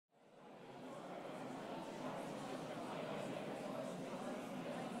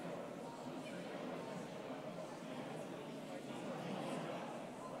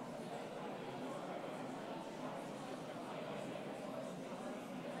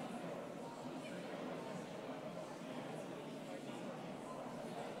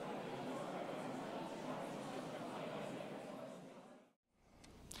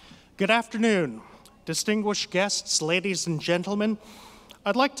Good afternoon, distinguished guests, ladies and gentlemen.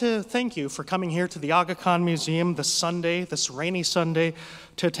 I'd like to thank you for coming here to the Aga Khan Museum this rainy Sunday,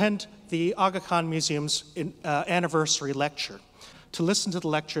 to attend the Aga Khan Museum's anniversary lecture, to listen to the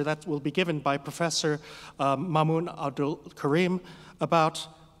lecture that will be given by Professor Maamoun Abdulkarim about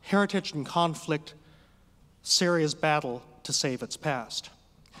heritage and conflict, Syria's battle to save its past.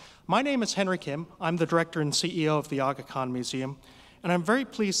 My name is Henry Kim. I'm the director and CEO of the Aga Khan Museum, and I'm very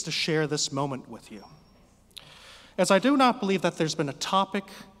pleased to share this moment with you, as I do not believe that there's been a topic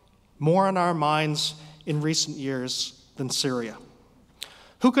more on our minds in recent years than Syria.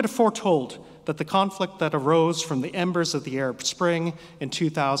 Who could have foretold that the conflict that arose from the embers of the Arab Spring in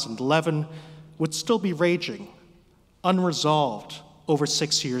 2011 would still be raging, unresolved, over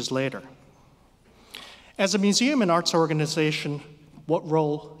 6 years later? As a museum and arts organization, what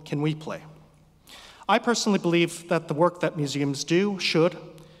role can we play? I personally believe that the work that museums do should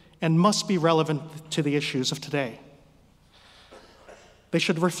and must be relevant to the issues of today. They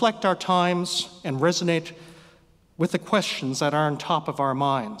should reflect our times and resonate with the questions that are on top of our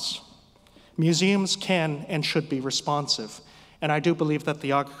minds. Museums can and should be responsive, and I do believe that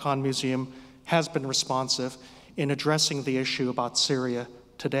the Aga Khan Museum has been responsive in addressing the issue about Syria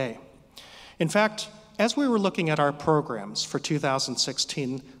today. In fact, as we were looking at our programs for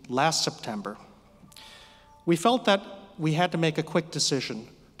 2016 last September, we felt that we had to make a quick decision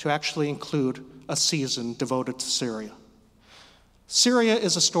to actually include a season devoted to Syria. Syria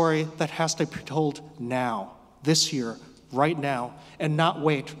is a story that has to be told now, this year, right now, and not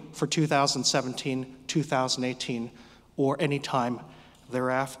wait for 2017, 2018, or any time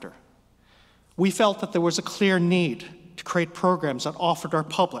thereafter. We felt that there was a clear need to create programs that offered our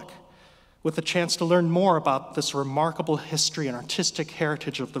public with a chance to learn more about this remarkable history and artistic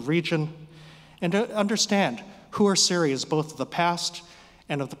heritage of the region, and to understand who are Syrians, both of the past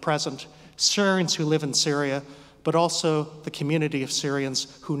and of the present, Syrians who live in Syria, but also the community of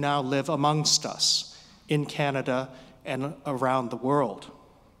Syrians who now live amongst us in Canada and around the world.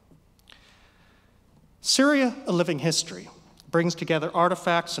 Syria, A Living History, brings together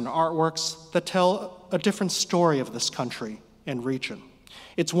artifacts and artworks that tell a different story of this country and region.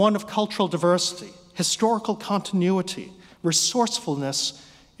 It's one of cultural diversity, historical continuity, resourcefulness,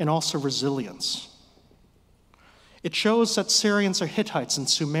 and also resilience. It shows that Syrians are Hittites and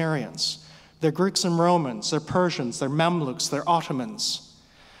Sumerians. They're Greeks and Romans, they're Persians, they're Mamluks, they're Ottomans.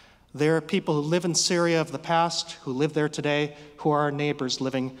 They're people who live in Syria of the past, who live there today, who are our neighbors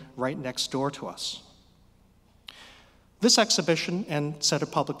living right next door to us. This exhibition and set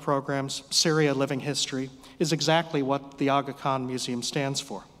of public programs, Syria Living History, is exactly what the Aga Khan Museum stands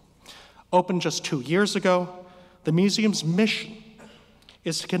for. Opened just 2 years ago, the museum's mission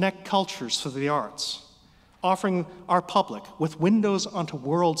is to connect cultures through the arts, offering our public with windows onto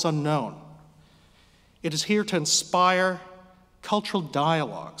worlds unknown. It is here to inspire cultural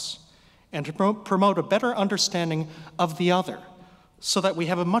dialogues and to promote a better understanding of the other, so that we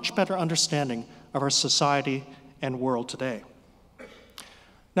have a much better understanding of our society and world today.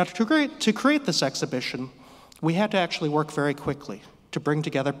 Now, to create this exhibition, we had to actually work very quickly to bring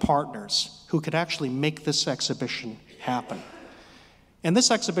together partners who could actually make this exhibition happen. And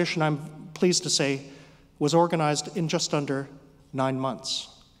this exhibition, I'm pleased to say, was organized in just under 9 months.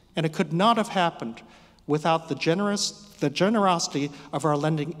 And it could not have happened without the generosity of our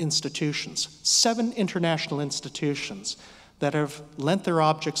lending institutions, 7 international institutions that have lent their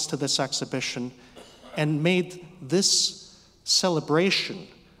objects to this exhibition and made this celebration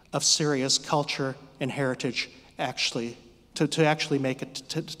of Syria's culture and heritage to actually make it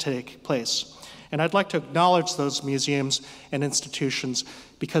to take place. And I'd like to acknowledge those museums and institutions,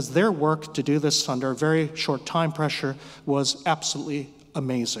 because their work to do this under a very short time pressure was absolutely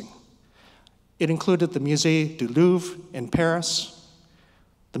amazing. It included the Musée du Louvre in Paris,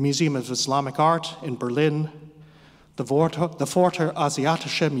 the Museum of Islamic Art in Berlin, the Vorter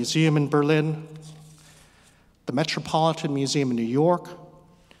Asiatische Museum in Berlin, the Metropolitan Museum in New York,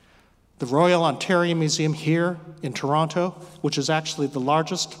 the Royal Ontario Museum here in Toronto, which is actually the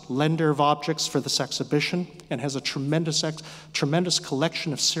largest lender of objects for this exhibition and has a tremendous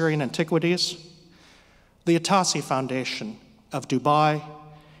collection of Syrian antiquities, the Atassi Foundation of Dubai,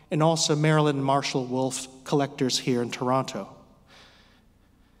 and also Marilyn and Marshall Wolf collectors here in Toronto.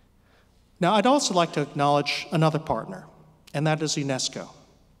 Now, I'd also like to acknowledge another partner, and that is UNESCO.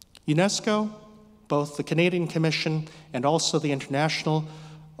 UNESCO, both the Canadian Commission and also the International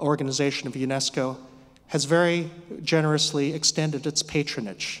Organization of UNESCO, has very generously extended its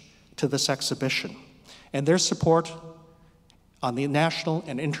patronage to this exhibition. And their support on the national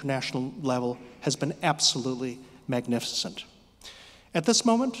and international level has been absolutely magnificent. At this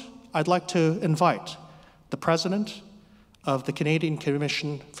moment, I'd like to invite the President of the Canadian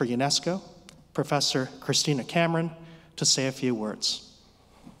Commission for UNESCO, Professor Christina Cameron, to say a few words.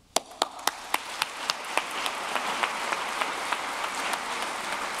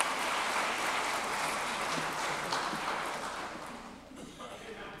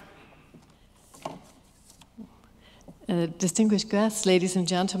 Distinguished guests, ladies and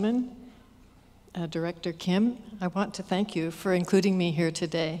gentlemen, Director Kim, I want to thank you for including me here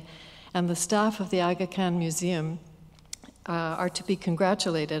today. And the staff of the Aga Khan Museum are to be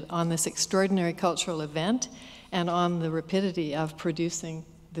congratulated on this extraordinary cultural event and on the rapidity of producing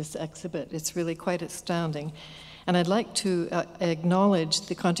this exhibit. It's really quite astounding. And I'd like to acknowledge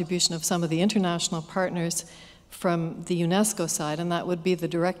the contribution of some of the international partners from the UNESCO side, and that would be the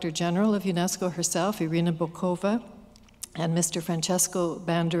Director General of UNESCO herself, Irina Bokova, and Mr. Francesco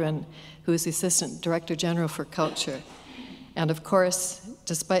Banderin, who is the Assistant Director General for Culture. And of course,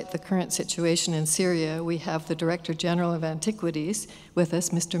 despite the current situation in Syria, we have the Director General of Antiquities with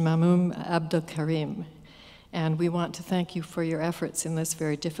us, Mr. Maamoun Abdulkarim. And we want to thank you for your efforts in this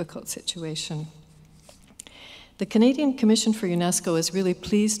very difficult situation. The Canadian Commission for UNESCO is really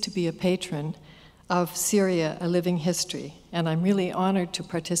pleased to be a patron of Syria, A Living History, and I'm really honored to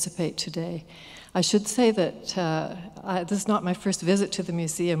participate today. I should say that this is not my first visit to the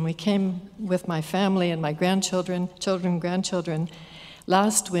museum. We came with my family and my grandchildren, grandchildren,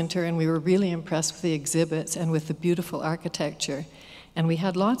 last winter, and we were really impressed with the exhibits and with the beautiful architecture. And we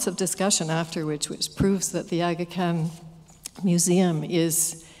had lots of discussion afterwards, which proves that the Aga Khan Museum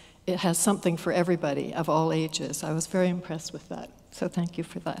it has something for everybody of all ages. I was very impressed with that, so thank you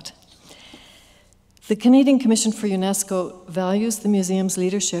for that. The Canadian Commission for UNESCO values the museum's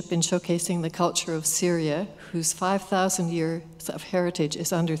leadership in showcasing the culture of Syria, whose 5,000 years of heritage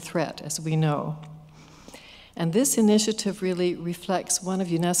is under threat, as we know. And this initiative really reflects one of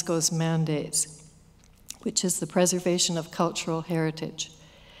UNESCO's mandates, which is the preservation of cultural heritage.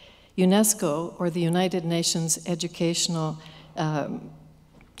 UNESCO, or the United Nations Educational,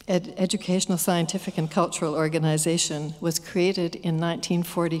 Scientific and Cultural Organization, was created in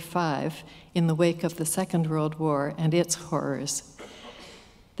 1945 in the wake of the Second World War and its horrors.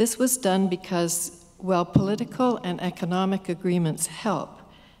 This was done because, while political and economic agreements help,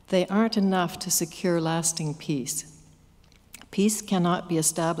 they aren't enough to secure lasting peace. Peace cannot be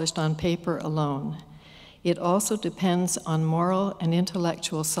established on paper alone. It also depends on moral and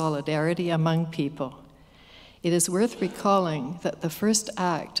intellectual solidarity among people. It is worth recalling that the first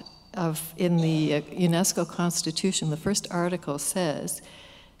act in the UNESCO Constitution, the first article says,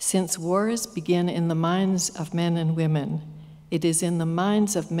 "Since wars begin in the minds of men and women, it is in the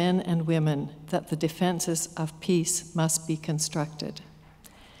minds of men and women that the defenses of peace must be constructed."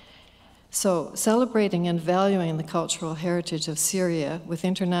 So, celebrating and valuing the cultural heritage of Syria with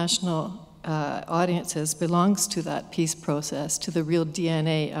international audiences belongs to that peace process, to the real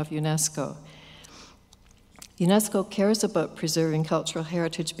DNA of UNESCO. UNESCO cares about preserving cultural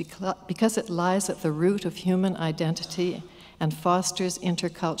heritage because it lies at the root of human identity and fosters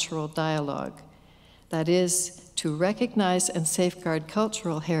intercultural dialogue. That is, to recognize and safeguard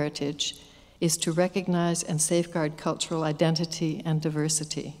cultural heritage is to recognize and safeguard cultural identity and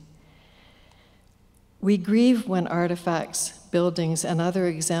diversity. We grieve when artifacts, buildings, and other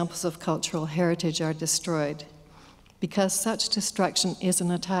examples of cultural heritage are destroyed, because such destruction is an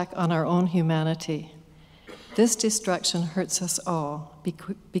attack on our own humanity. This destruction hurts us all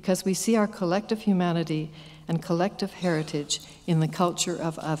because we see our collective humanity and collective heritage in the culture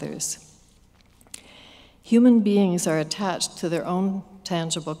of others. Human beings are attached to their own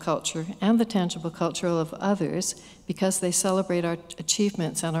tangible culture and the tangible culture of others because they celebrate our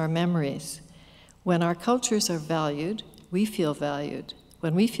achievements and our memories. When our cultures are valued, we feel valued.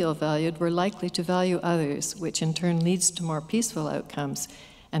 When we feel valued, we're likely to value others, which in turn leads to more peaceful outcomes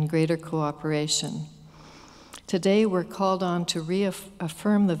and greater cooperation. Today, we're called on to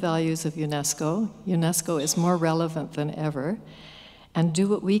reaffirm the values of UNESCO. UNESCO is more relevant than ever, and do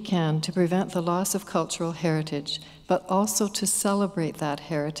what we can to prevent the loss of cultural heritage, but also to celebrate that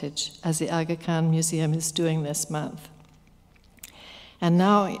heritage, as the Aga Khan Museum is doing this month. And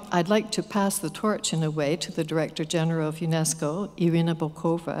now I'd like to pass the torch in a way to the Director General of UNESCO, Irina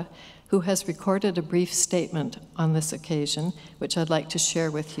Bokova, who has recorded a brief statement on this occasion, which I'd like to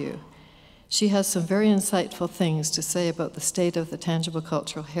share with you. She has some very insightful things to say about the state of the tangible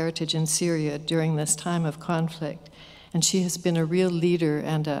cultural heritage in Syria during this time of conflict, and she has been a real leader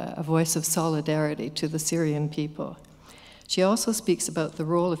and a voice of solidarity to the Syrian people. She also speaks about the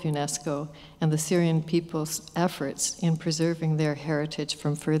role of UNESCO and the Syrian people's efforts in preserving their heritage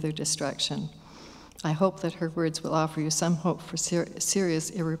from further destruction. I hope that her words will offer you some hope for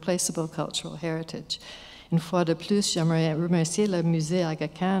Syria's irreplaceable cultural heritage. Une fois de plus, j'aimerais remercier le musée Aga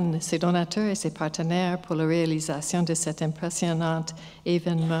Khan, ses donateurs et ses partenaires pour la réalisation de cet impressionnant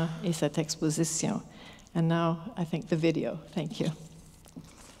événement et cette exposition. And now, I think the video. Thank you.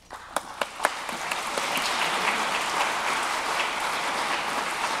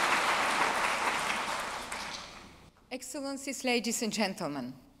 Excellencies, ladies and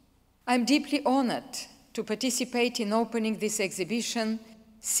gentlemen, I'm deeply honored to participate in opening this exhibition,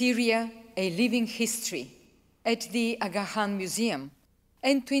 Syria, a Living History, at the Aga Khan Museum,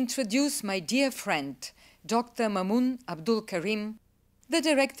 and to introduce my dear friend, Dr. Maamoun Abdulkarim, the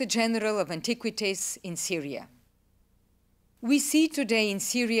Director General of Antiquities in Syria. We see today in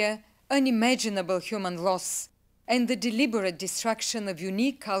Syria unimaginable human loss and the deliberate destruction of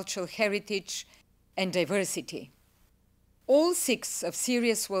unique cultural heritage and diversity. All 6 of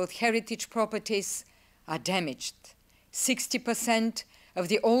Syria's World Heritage properties are damaged. 60% of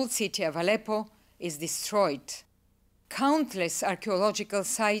the old city of Aleppo is destroyed. Countless archaeological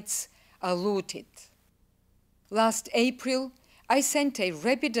sites are looted. Last April, I sent a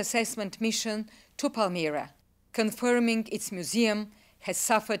rapid assessment mission to Palmyra, confirming its museum has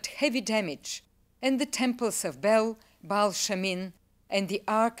suffered heavy damage and the temples of Bel, Baal Shamin, and the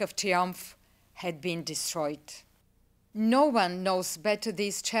Ark of Triumph had been destroyed. No one knows better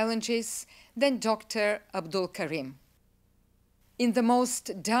these challenges than Dr. Abdulkarim. In the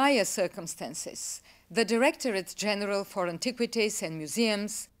most dire circumstances, the Directorate General for Antiquities and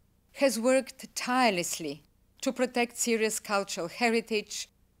Museums has worked tirelessly to protect Syria's cultural heritage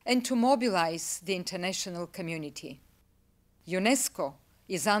and to mobilize the international community. UNESCO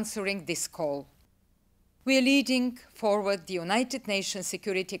is answering this call. We are leading forward the United Nations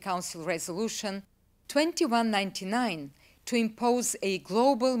Security Council Resolution 2199 to impose a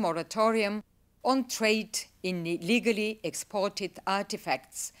global moratorium on trade in illegally exported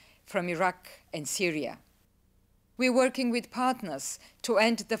artifacts from Iraq and Syria. We are working with partners to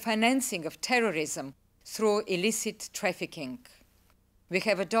end the financing of terrorism through illicit trafficking. We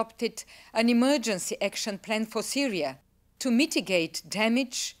have adopted an emergency action plan for Syria to mitigate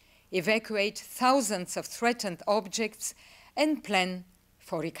damage, evacuate thousands of threatened objects, and plan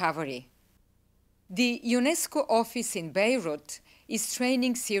for recovery. The UNESCO office in Beirut is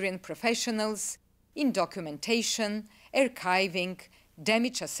training Syrian professionals in documentation, archiving,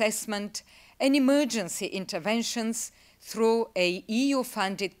 damage assessment, and emergency interventions through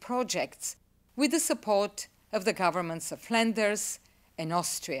EU-funded projects with the support of the governments of Flanders and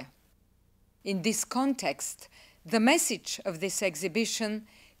Austria. In this context, the message of this exhibition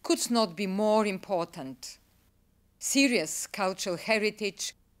could not be more important. Syria's cultural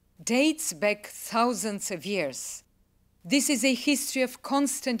heritage dates back thousands of years. This is a history of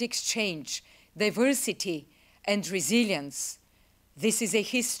constant exchange, diversity, and resilience. This is a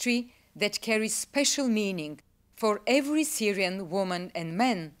history that carries special meaning for every Syrian woman and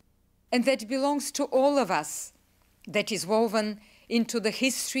man, and that belongs to all of us, that is woven into the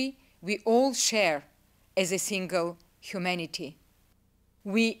history we all share as a single humanity.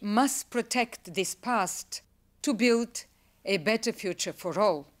 We must protect this past to build a better future for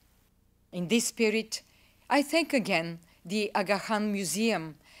all. In this spirit, I thank again the Aga Khan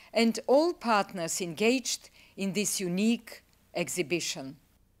Museum and all partners engaged in this unique exhibition.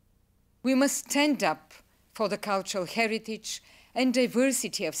 We must stand up for the cultural heritage and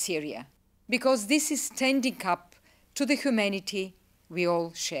diversity of Syria, because this is standing up to the humanity we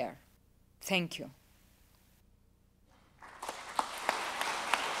all share. Thank you.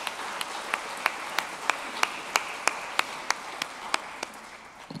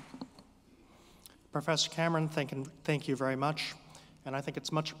 Professor Cameron, thank you very much. And I think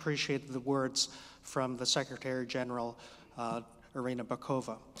it's much appreciated the words from the Secretary General, Irina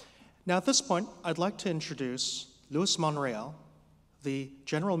Bokova. Now at this point, I'd like to introduce Luis Monreal, the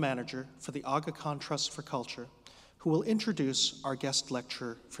General Manager for the Aga Khan Trust for Culture, who will introduce our guest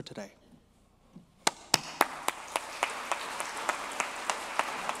lecturer for today.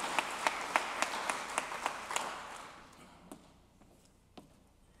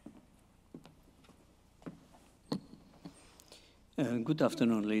 Good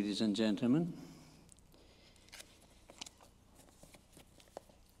afternoon, ladies and gentlemen.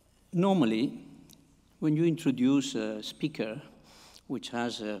 Normally, when you introduce a speaker which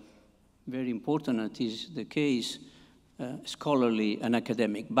has a very important, and it is the case, scholarly and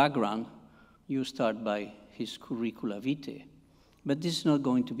academic background, you start by his curricula vitae. But this is not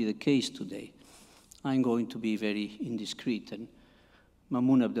going to be the case today. I'm going to be very indiscreet, and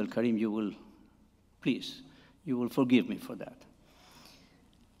Maamoun Abdulkarim, you will forgive me for that.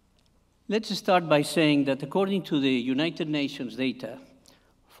 Let's start by saying that according to the United Nations data,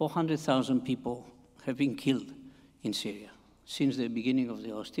 400,000 people have been killed in Syria since the beginning of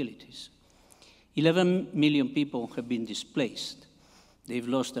the hostilities. 11 million people have been displaced. They've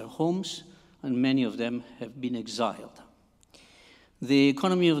lost their homes, and many of them have been exiled. The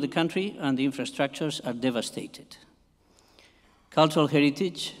economy of the country and the infrastructures are devastated. Cultural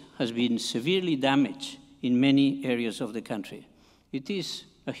heritage has been severely damaged in many areas of the country. It is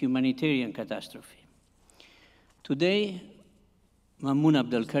a humanitarian catastrophe. Today, Maamoun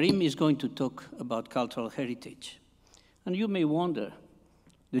Abdulkarim is going to talk about cultural heritage. And you may wonder,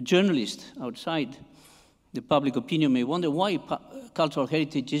 the journalist outside, the public opinion may wonder why cultural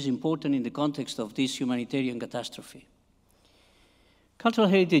heritage is important in the context of this humanitarian catastrophe. Cultural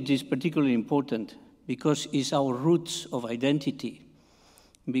heritage is particularly important because it's our roots of identity,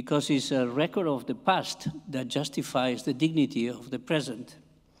 because it's a record of the past that justifies the dignity of the present.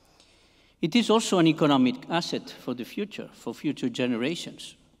 It is also an economic asset for the future, for future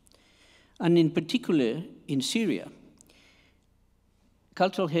generations. And in particular, in Syria,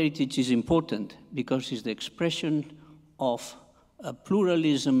 cultural heritage is important because it's the expression of a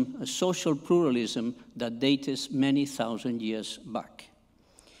pluralism, a social pluralism that dates many thousand years back.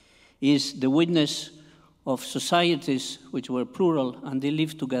 Is the witness of societies which were plural and they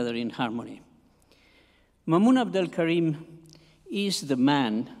lived together in harmony. Maamoun Abdulkarim is the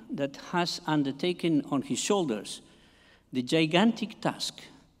man that has undertaken on his shoulders the gigantic task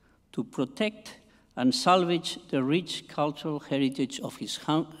to protect and salvage the rich cultural heritage of his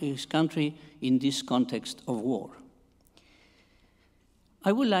country in this context of war.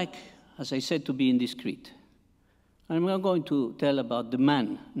 I would like, as I said, to be indiscreet. I'm not going to tell about the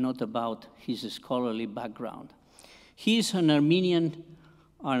man, not about his scholarly background. He is an Armenian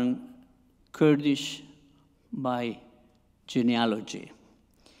and Kurdish by genealogy.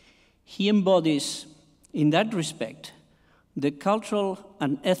 He embodies, in that respect, the cultural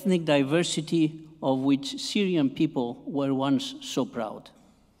and ethnic diversity of which Syrian people were once so proud.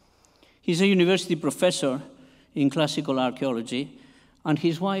 He's a university professor in classical archaeology, and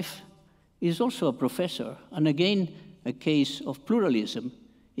his wife is also a professor, and again, a case of pluralism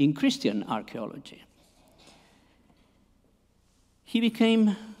in Christian archaeology. He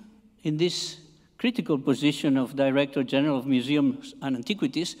became, in this critical position of Director General of Museums and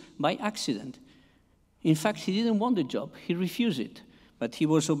Antiquities by accident. In fact, he didn't want the job, he refused it, but he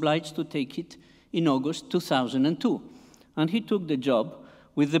was obliged to take it in August 2002. And he took the job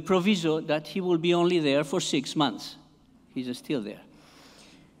with the proviso that he will be only there for 6 months. He's still there.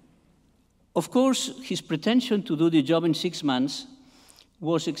 Of course, his pretension to do the job in 6 months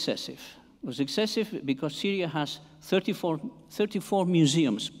was excessive. It was excessive because Syria has 34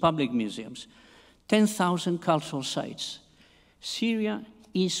 museums, public museums, 10,000 cultural sites. Syria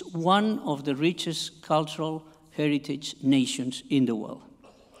is one of the richest cultural heritage nations in the world.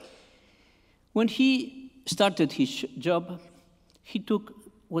 When he started his job, he took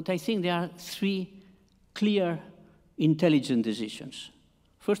what I think there are 3 clear, intelligent decisions.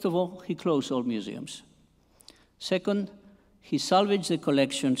 First of all, he closed all museums. Second, he salvaged the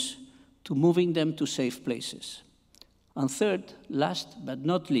collections to moving them to safe places. And third, last but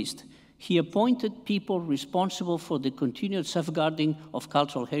not least, he appointed people responsible for the continued safeguarding of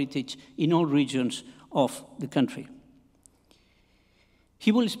cultural heritage in all regions of the country.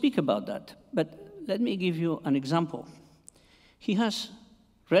 He will speak about that, but let me give you an example. He has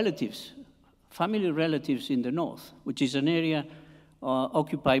relatives, family relatives in the north, which is an area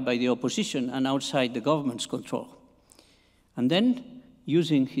occupied by the opposition and outside the government's control. And then,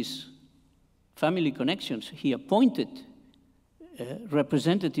 using his family connections, he appointed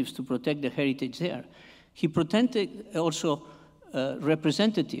representatives to protect the heritage there. He protected also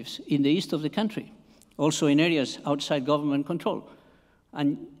representatives in the east of the country, also in areas outside government control.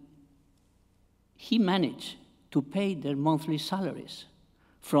 And he managed to pay their monthly salaries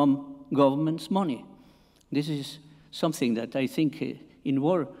from government's money. This is something that I think in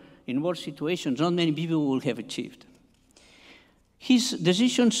war situations, not many people will have achieved. His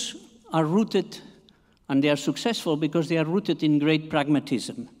decisions are rooted, and they are successful because they are rooted in great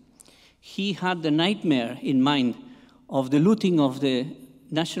pragmatism. He had the nightmare in mind of the looting of the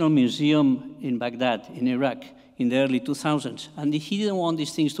National Museum in Baghdad, in Iraq, in the early 2000s, and he didn't want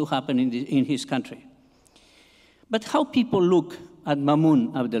these things to happen in his country. But how people look at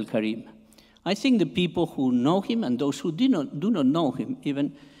Maamoun Abdulkarim, I think the people who know him and those who do not know him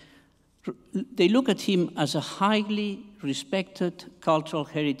even, they look at him as a highly respected cultural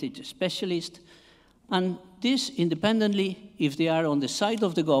heritage specialist, and this independently if they are on the side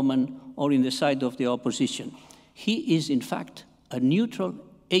of the government or in the side of the opposition. He is, in fact, a neutral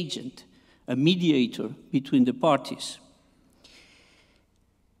agent a mediator between the parties.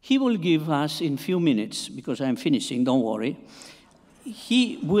 He will give us in a few minutes, because I'm finishing, don't worry,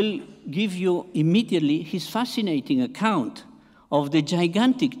 he will give you immediately his fascinating account of the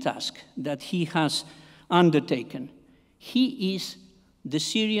gigantic task that he has undertaken. He is the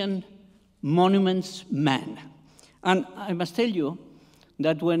Syrian monuments man. And I must tell you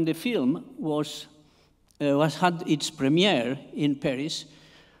that when the film had its premiere in Paris,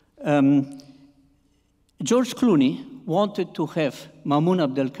 George Clooney wanted to have Maamoun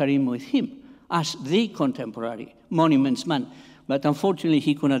Abdulkarim with him as the contemporary monuments man. But unfortunately,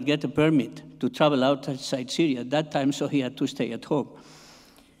 he could not get a permit to travel outside Syria at that time, so he had to stay at home.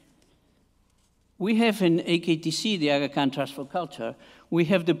 We have in AKTC, the Aga Khan Trust for Culture, we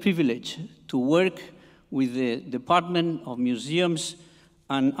have the privilege to work with the Department of Museums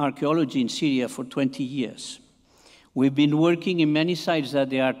and Archaeology in Syria for 20 years. We've been working in many sites that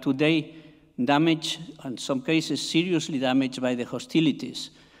they are today damaged, in some cases seriously damaged by the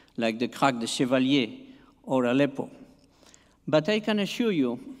hostilities, like the Crac de Chevalier or Aleppo. But I can assure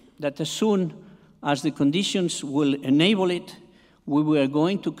you that as soon as the conditions will enable it, we were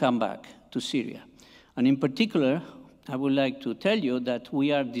going to come back to Syria. And in particular, I would like to tell you that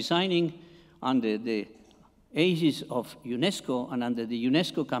we are designing under the aegis of UNESCO and under the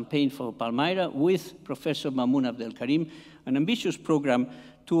UNESCO campaign for Palmyra with Professor Maamoun Abdulkarim, an ambitious program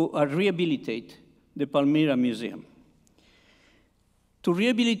to rehabilitate the Palmyra Museum. To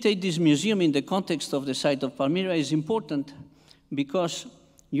rehabilitate this museum in the context of the site of Palmyra is important because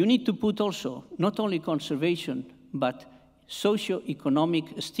you need to put also not only conservation, but socio-economic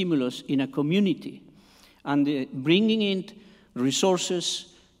stimulus in a community, and bringing in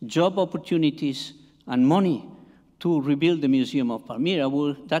resources, job opportunities, and money to rebuild the Museum of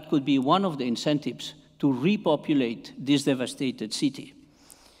Palmyra. That could be one of the incentives to repopulate this devastated city.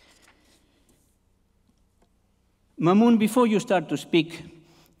 Maamoun, before you start to speak,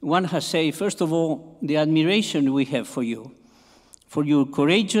 one has to say, first of all, the admiration we have for you, for your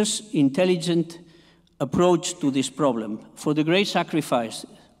courageous, intelligent approach to this problem, for the great sacrifice,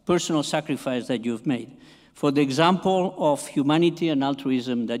 personal sacrifice that you've made, for the example of humanity and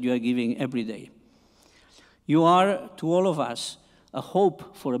altruism that you are giving every day. You are, to all of us, a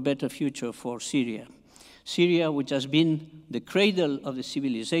hope for a better future for Syria. Syria, which has been the cradle of the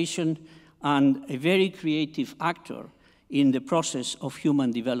civilization and a very creative actor in the process of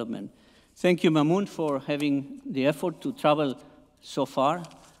human development. Thank you, Maamoun, for having the effort to travel so far.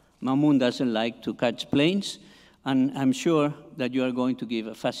 Maamoun doesn't like to catch planes, and I'm sure that you are going to give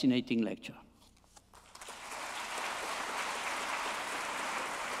a fascinating lecture.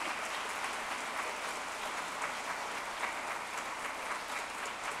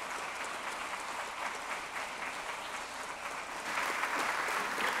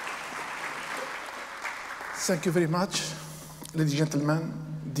 Thank you very much, ladies and gentlemen,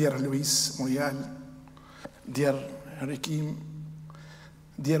 dear Luis Muriel, dear Hakim,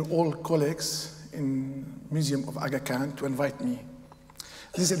 dear all colleagues in Museum of Aga Khan to invite me.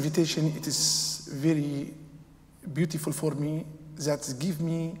 This invitation, it is very beautiful for me, that give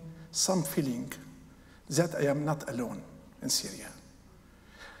me some feeling that I am not alone in Syria.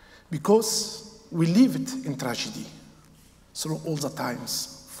 Because we lived in tragedy through all the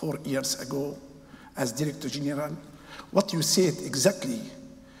times. 4 years ago, as Director General, what you said exactly,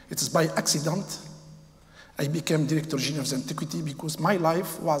 it is by accident I became Director General of Antiquities because my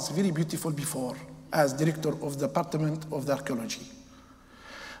life was very beautiful before as Director of the Department of the Archaeology.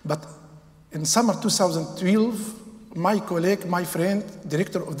 But in summer 2012, my colleague, my friend,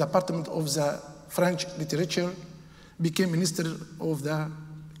 Director of the Department of the French Literature, became Minister of the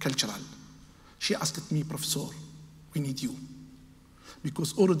Cultural. She asked me, Professor, we need you.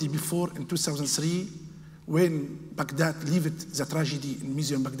 Because already before, in 2003, when Baghdad lived the tragedy in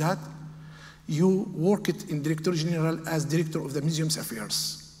Museum Baghdad, you worked in Director General as Director of the Museum's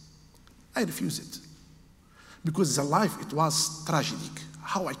Affairs. I refused it. Because the life, it was tragic.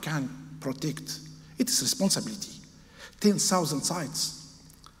 How I can protect? It is responsibility. 10,000 sites.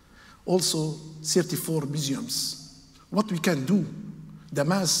 Also, 34 museums. What we can do?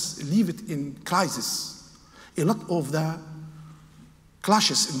 Damas lived in crisis. A lot of the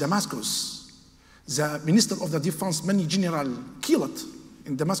clashes in Damascus. The Minister of the Defense, many general killed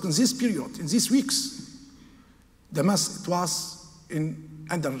in Damascus in this period, in these weeks. Damascus, it was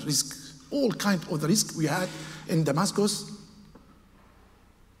under risk. All kinds of the risk we had in Damascus.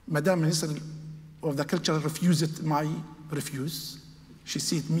 Madam Minister of the Culture refused my refuse. She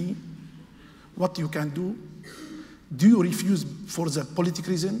said to me, what you can do? Do you refuse for the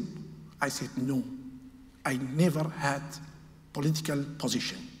political reason? I said, no. I never had political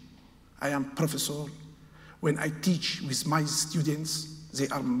position. I am professor. When I teach with my students, they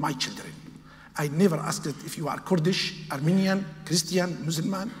are my children. I never asked if you are Kurdish, Armenian, Christian,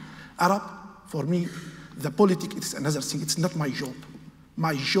 Muslim, Arab. For me, the politics is another thing. It's not my job.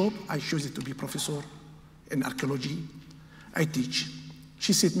 My job, I chose it to be professor in archaeology. I teach.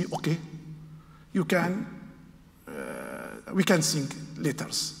 She said to me, okay, you can, we can sing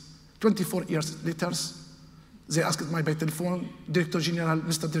letters. 24 years later, they asked me by telephone, Director General,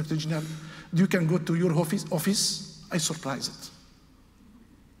 Mr. Director General, you can go to your office? I surprised it.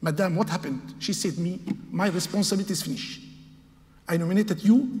 Madam, what happened? She said to me, my responsibility is finished. I nominated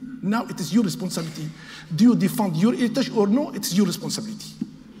you, now it is your responsibility. Do you defend your heritage or no? It's your responsibility.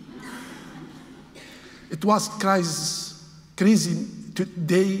 It was crazy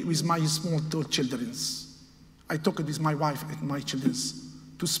day with my small two children. I talked with my wife and my children,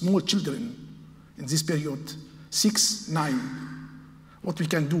 two small children in this period, 6, 9, what we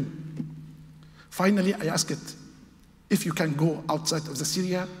can do. Finally, I asked if you can go outside of the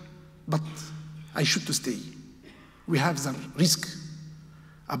Syria, but I should to stay. We have the risk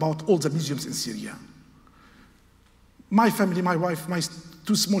about all the museums in Syria. My family, my wife, my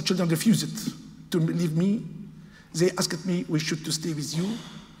two small children refused to leave me. They asked me, we should to stay with you.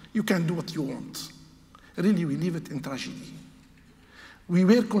 You can do what you want. Really, we leave it in tragedy. We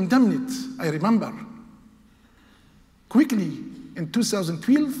were condemned, I remember. Quickly, in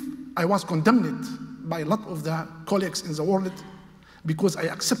 2012, I was condemned by a lot of the colleagues in the world because I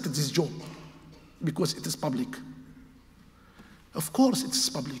accepted this job, because it is public. Of course it is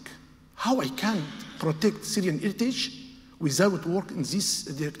public. How I can protect Syrian heritage without work in this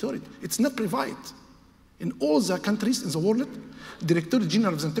directorate? It's not private. In all the countries in the world, Directorate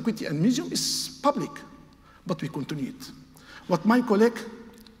General of Antiquity and Museum is public, but we continue it. What my colleague,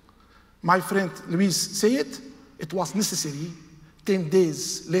 my friend Luis said, it was necessary 10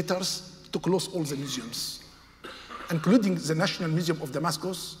 days later to close all the museums, including the National Museum of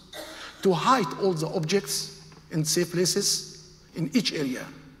Damascus, to hide all the objects in safe places in each area.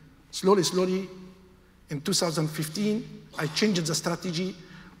 Slowly, in 2015, I changed the strategy.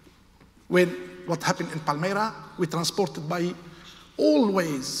 When what happened in Palmyra, we transported by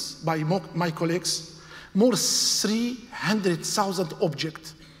my colleagues, more 300,000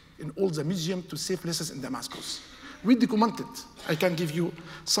 objects in all the museums to safe places in Damascus. We documented. I can give you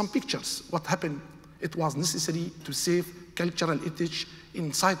some pictures. What happened? It was necessary to save cultural heritage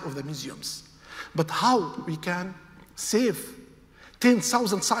inside of the museums. But how we can save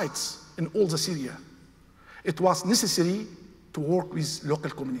 10,000 sites in all the Syria? It was necessary to work with local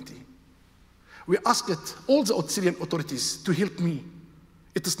community. We asked all the Syrian authorities to help me.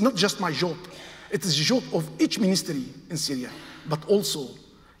 It is not just my job. It is the job of each ministry in Syria. But also,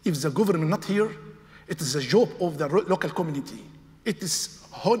 if the government not here, it is the job of the local community. It is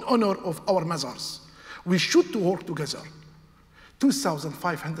honor of our mothers. We should work together.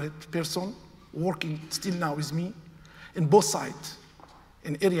 2,500 persons working still now with me in both sides,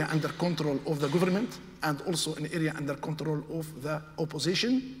 in area under control of the government and also in area under control of the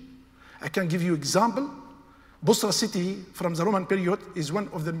opposition. I can give you example. Bosra city from the Roman period is one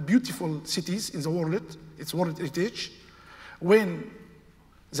of the beautiful cities in the world. It's world heritage. When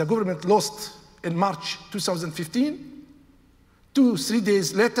the government lost in March 2015, 2-3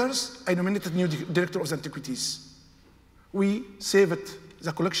 days later, I nominated new director of the Antiquities. We saved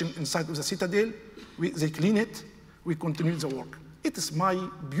the collection inside of the citadel. They clean it. We continue the work. It is my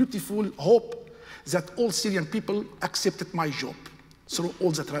beautiful hope that all Syrian people accepted my job through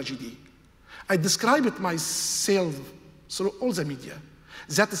all the tragedy. I describe it myself through all the media.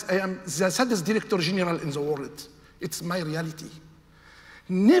 That is, I am the saddest director general in the world. It's my reality.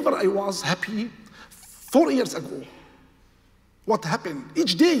 Never I was happy 4 years ago. What happened?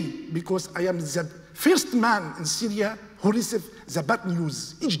 Each day, because I am the first man in Syria who received the bad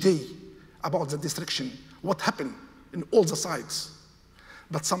news each day about the destruction, what happened in all the sites.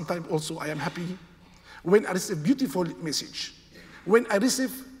 But sometimes also I am happy when I receive beautiful message. When I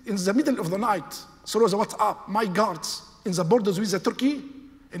receive in the middle of the night, through the WhatsApp, my guards in the borders with the Turkey,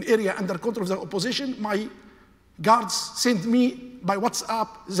 an area under control of the opposition, my guards send me by WhatsApp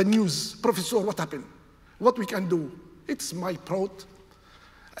the news. Professor, what happened? What we can do? It's my proud.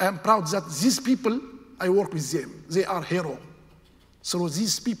 I am proud that these people, I work with them. They are heroes. So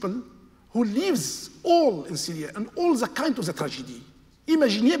these people who lives all in Syria and all the kind of the tragedy,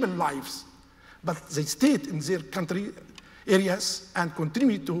 imaginable lives, but they stayed in their country areas and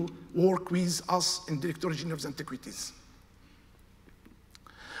continue to work with us in Directorate General of Antiquities.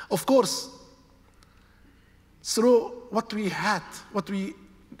 Of course, through what we had, what we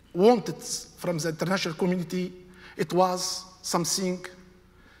wanted from the international community, it was something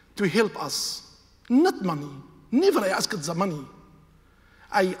to help us. Not money. Never I asked the money.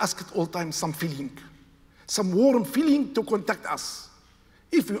 I asked all time some feeling, some warm feeling to contact us.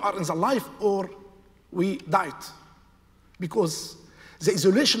 If we are in the life or we died. Because the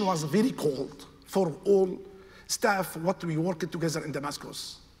isolation was very cold for all staff, what we worked together in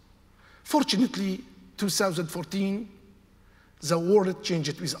Damascus. Fortunately, 2014, the world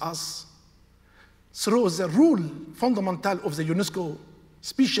changed with us. Through the rule fundamental of the UNESCO,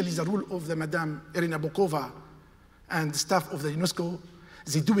 especially the rule of the Madame Irina Bokova and the staff of the UNESCO,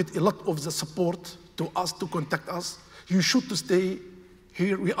 they do it a lot of the support to us, to contact us. You should to stay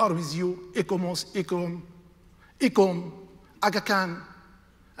here, we are with you, ICOM, Aga Khan,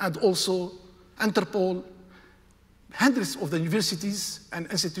 and also Interpol. Hundreds of the universities and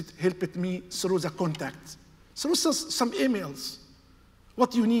institutes helped me through the contact, through some emails.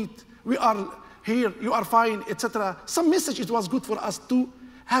 What you need, we are here, you are fine, etc. Some message, it was good for us to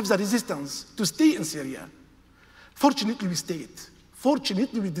have the resistance, to stay in Syria. Fortunately, we stayed.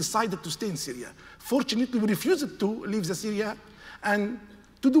 Fortunately, we decided to stay in Syria. Fortunately, we refused to leave the Syria and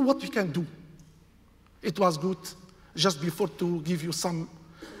to do what we can do. It was good. Just before to give you some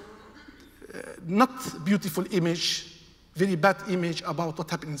not beautiful image, very bad image about what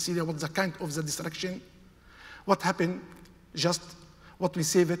happened in Syria, what the kind of the destruction, what happened, just what we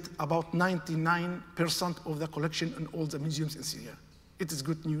saved, about 99% of the collection in all the museums in Syria. It is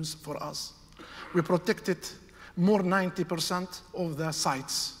good news for us. We protected more 90% of the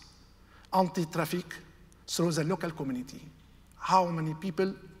sites, anti-traffic, through the local community. How many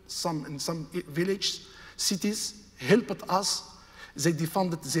people, some in some villages, cities, helped us. They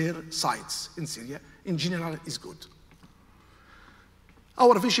defended their sites in Syria. In general, is good.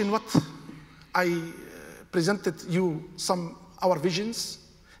 Our vision, what I presented you, our visions,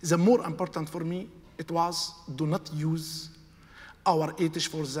 the more important for me, it was do not use our heritage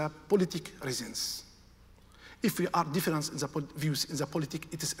for the politic reasons. If we are different in the views in the politics,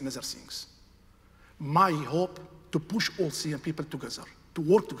 it is another things. My hope to push all Syrian people together, to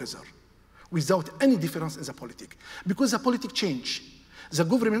work together, without any difference in the politics. Because the politics change, the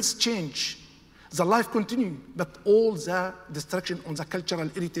governments change, the life continue, but all the destruction on the cultural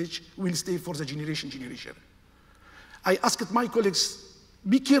heritage will stay for the generation. I asked my colleagues,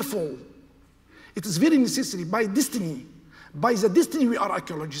 be careful. It is very necessary by destiny. By the destiny we are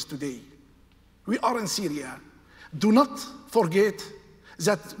archaeologists today. We are in Syria. Do not forget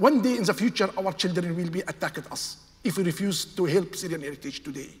that one day in the future our children will be attacked us if we refuse to help Syrian heritage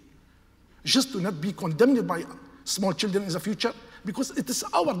today. Just to not be condemned by small children in the future, because it is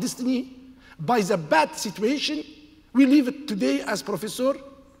our destiny. By the bad situation, we live it today as professor.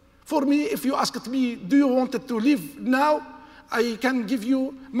 For me, if you asked me, do you want to live now? I can give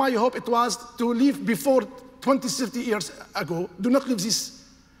you my hope it was to live before 20, 30 years ago. Do not live this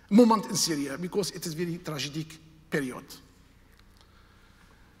moment in Syria, because it is very tragic period.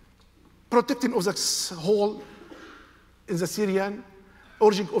 Protecting of the whole in the Syrian,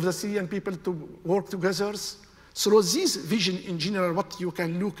 urging of the Syrian people to work together. Through this vision in general, what you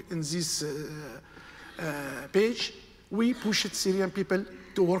can look in this page, we pushed Syrian people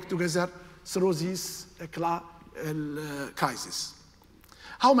to work together through this crisis.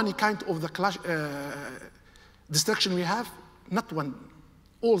 How many kind of the destruction we have? Not one.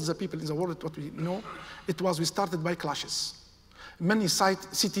 All the people in the world, what we know, we started by clashes. Many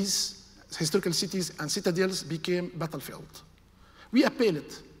cities, historical cities and citadels became battlefield. We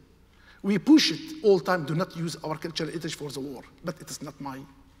appealed. We push it all the time, do not use our cultural heritage for the war. But it is not my,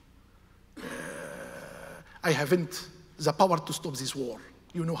 I haven't the power to stop this war.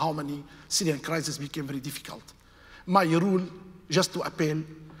 You know how many Syrian crises became very difficult. My rule, just to appeal,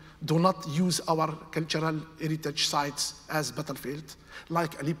 do not use our cultural heritage sites as battlefield,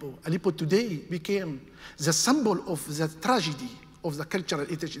 like Aleppo. Aleppo today became the symbol of the tragedy of the cultural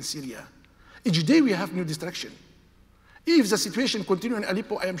heritage in Syria. Each day we have new destruction. If the situation continues in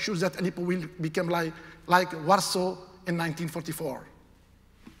Aleppo, I am sure that Aleppo will become like Warsaw in 1944.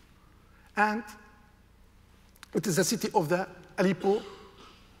 And it is the city of the Aleppo,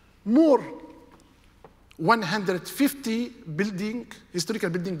 more 150 historical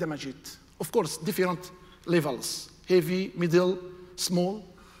building damaged. Of course, different levels, heavy, middle, small.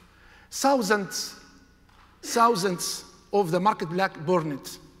 Thousands of the market block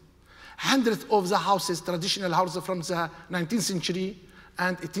burned. Hundreds of the houses, traditional houses from the 19th century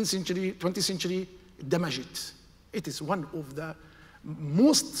and 18th century, 20th century, damaged. It is one of the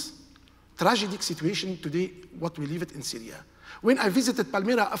most tragic situation today, what we live it in Syria. When I visited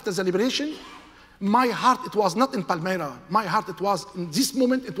Palmyra after the liberation, my heart, it was not in Palmyra. My heart, it was, in this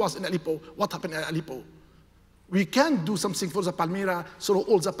moment, it was in Aleppo. What happened in Aleppo? We can do something for the Palmyra through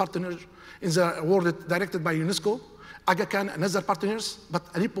all the partners in the world directed by UNESCO, Aga Khan and other partners, but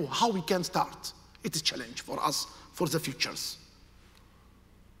Aleppo, how we can start? It is a challenge for us for the futures.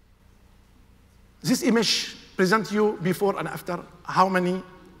 This image presents you before and after how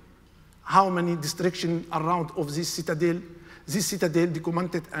many destruction around of this citadel. This citadel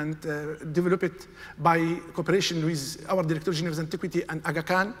documented and developed by cooperation with our Director General of Antiquity and Aga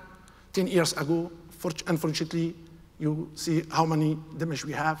Khan 10 years ago. Unfortunately, you see how many damage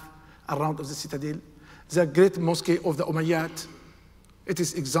we have around of the citadel. The great mosque of the Umayyad, it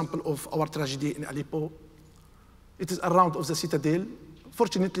is example of our tragedy in Aleppo. It is around of the citadel.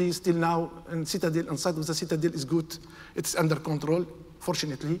 Fortunately, still now, in citadel, inside of the citadel is good. It's under control,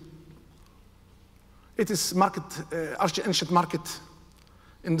 fortunately. It is market, ancient market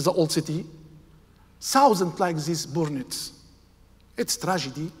in the old city. Thousands like these burned. It's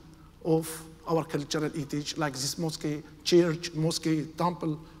tragedy of our cultural heritage, like this mosque, church, mosque,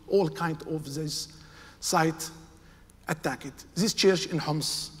 temple, all kind of this site attacked. This church in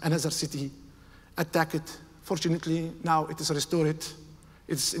Homs, another city, attacked. Fortunately, now it is restored.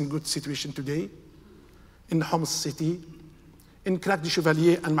 It's in good situation today. In Homs city, in Crac du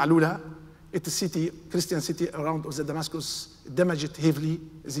Chevalier and Malula, it's a city, Christian city around of the Damascus, damaged heavily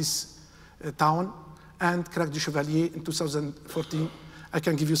this town. And Crac du Chevalier in 2014, I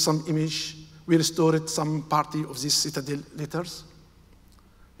can give you some image. We restored some party of this citadel later.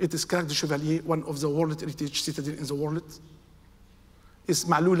 It is Crac du Chevalier, one of the World Heritage citadel in the world. It's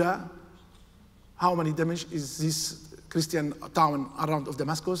Malula. How many damage is this Christian town around of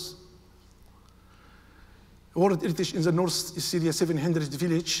Damascus? World Heritage in the north is Syria, 700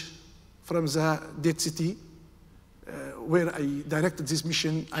 village from the dead city, where I directed this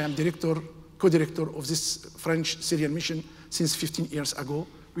mission. I am director, co-director of this French-Syrian mission since 15 years ago.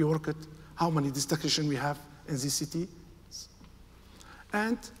 We worked at how many destruction we have in this city.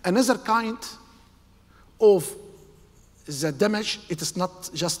 And another kind of the damage, it is not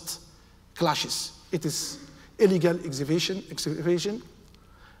just clashes. It is illegal excavation.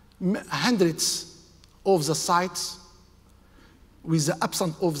 Hundreds of the sites with the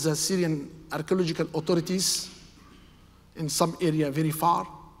absence of the Syrian archaeological authorities in some area very far.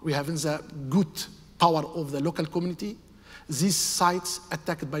 We have the good power of the local community. These sites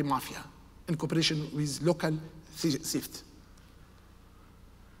attacked by mafia in cooperation with local theft.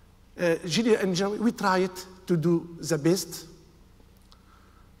 Gilles and Joey, we tried to do the best.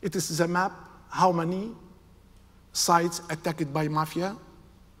 It is the map, how many sites attacked by mafia,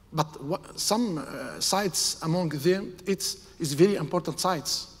 but some sites among them, it's very important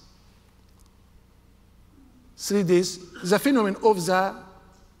sites. 3 days, the phenomenon of the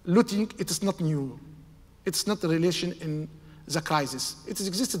looting, it is not new. It's not a relation in the crisis. It has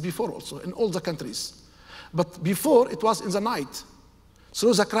existed before also in all the countries. But before, it was in the night.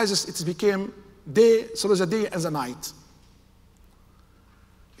 Through the crisis, it became day, through the day and the night.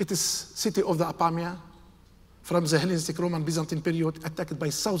 It is city of the Apamia from the Hellenistic Roman Byzantine period, attacked by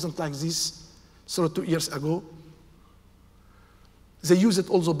thousands like this, 2 years ago. They used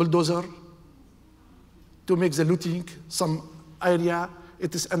also bulldozer to make the looting. Some area,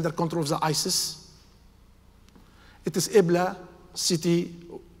 it is under control of the ISIS. It is Ebla city.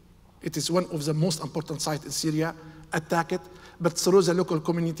 It is one of the most important sites in Syria, attacked. But through the local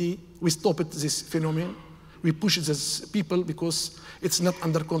community, we stopped this phenomenon. We pushed these people because it's not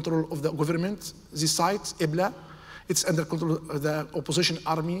under control of the government. This site, Ebla, it's under control of the opposition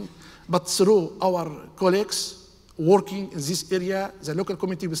army. But through our colleagues working in this area, the local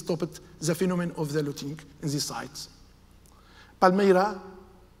community will stop the phenomenon of the looting in these sites. Palmyra,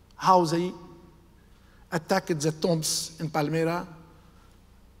 how they attacked the tombs in Palmyra,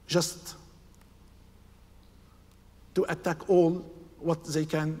 just to attack all what they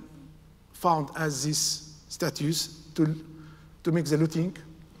can found as these statues to make the looting.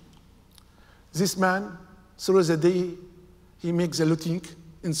 This man, through the day, he makes the looting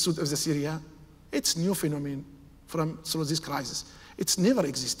in south of the Syria. It's new phenomenon through this crisis. It's never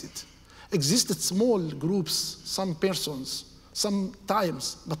existed. Existed small groups, some persons,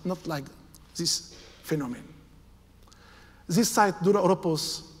 sometimes, but not like this phenomenon. This site, Dura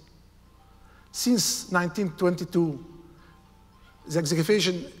Oropos, since 1922, the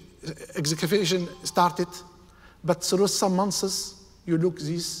excavation started, but through some months, you look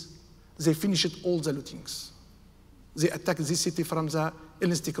this, they finished all the lootings. They attacked this city from the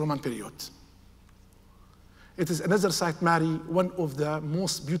Hellenistic Roman period. It is another site, Mari, one of the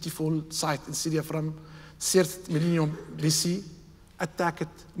most beautiful sites in Syria from 3rd millennium BC,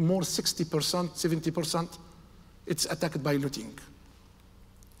 attacked more 60%, 70%. It's attacked by looting.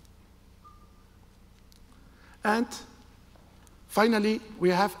 And finally, we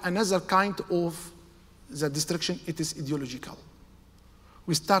have another kind of the destruction. It is ideological.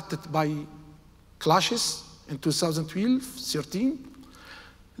 We started by clashes in 2012, 13.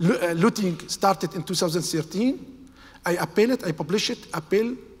 Looting started in 2013. I published it,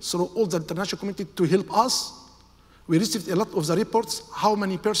 appeal through all the international community to help us. We received a lot of the reports, how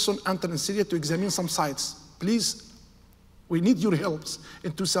many persons entered in Syria to examine some sites. Please, we need your help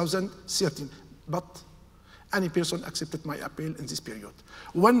in 2013. But any person accepted my appeal in this period.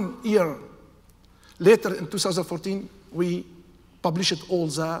 1 year later, in 2014, we published all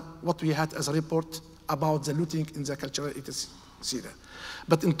what we had as a report about the looting in the cultural heritage Syria.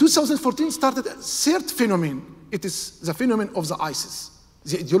 But in 2014 started a third phenomenon. It is the phenomenon of the ISIS,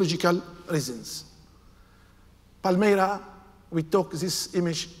 the ideological reasons. Palmyra, we took this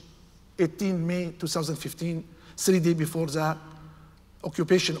image 18 May 2015, 3 days before the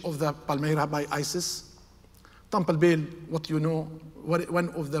occupation of the Palmyra by ISIS. Temple Bell, what you know, one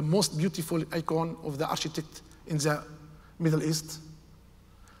of the most beautiful icon of the architect in the Middle East.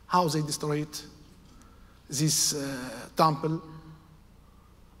 How they destroyed this temple.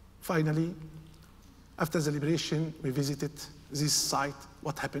 Finally, after the liberation, we visited this site.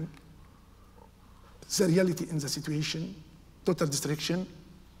 What happened? The reality in the situation, total destruction.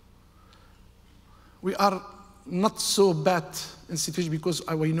 We are not so bad in situation because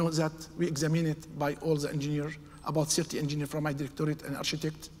we know that we examined it by all the engineers, about 30 engineers from my directorate and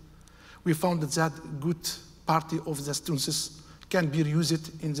architect. We found that good part of the stones can be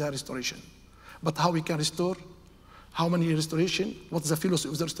reused in the restoration. But how we can restore? How many restoration? What's the philosophy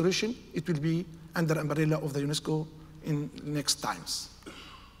of the restoration? It will be under umbrella of the UNESCO in next times.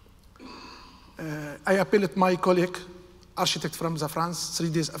 I appealed my colleague, architect from France, 3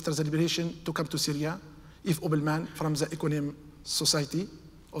 days after the liberation, to come to Syria, Yves Obelman from the Economic Society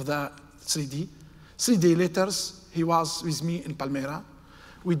of the 3D. 3 days later, he was with me in Palmyra.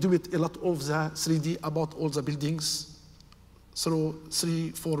 We do it a lot of the 3D about all the buildings. Through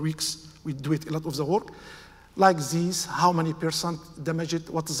 3-4 weeks, we do it a lot of the work. Like this, how many percent damaged,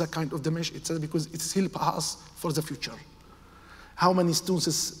 what is the kind of damage, etc., because it's help us for the future. How many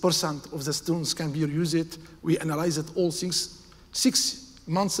stones, percent of the stones can be reused? We analyzed all things 6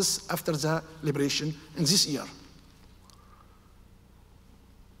 months after the liberation in this year.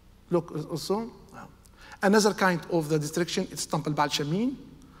 Look also, another kind of the destruction, it's Temple Baal Shamin,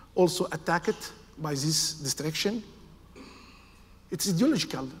 also attacked by this destruction. It's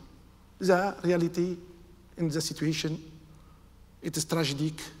ideological. The reality in the situation, it is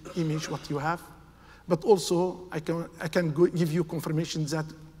tragic image what you have. But also, I can give you confirmation that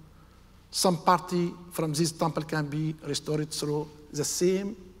some party from this temple can be restored through the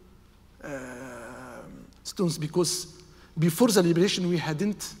same stones, because before the liberation, we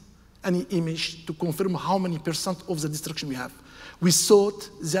hadn't any image to confirm how many percent of the destruction we have. We thought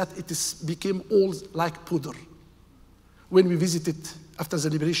that became all like powder. When we visited after the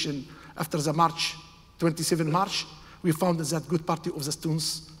liberation, after the March, 27 March, we found that good part of the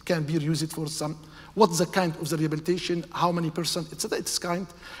stones can be reused for some. What's the kind of the rehabilitation, how many percent, etc.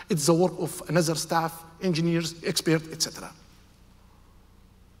 It's the work of another staff, engineers, experts, etc.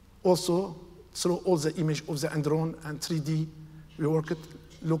 Also, through all the image of the drone and 3D, we work it,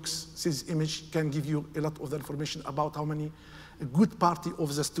 looks, this image can give you a lot of the information about how many good part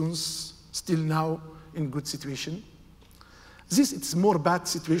of the stones still now in good situation. This, it's more bad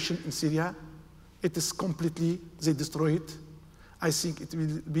situation in Syria. It is completely, they destroy it. I think it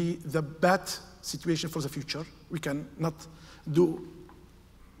will be the bad situation for the future. We cannot do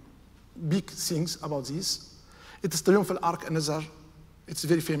big things about this. It is Triumphal Arch, another, it's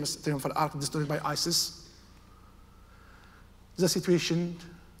very famous Triumphal Arch destroyed by ISIS. The situation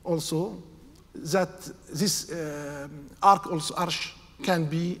also, that this arch can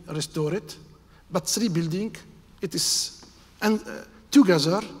be restored, but 3 buildings, it is, and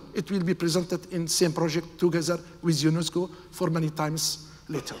together, it will be presented in same project together with UNESCO for many times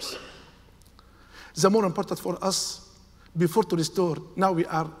later. The more important for us, before to restore, now we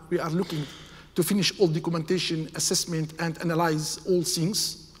are looking to finish all documentation, assessment, and analyze all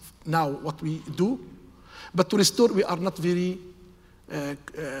things, now what we do. But to restore, we are not very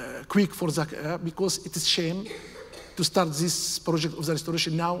quick for that, because it is shame to start this project of the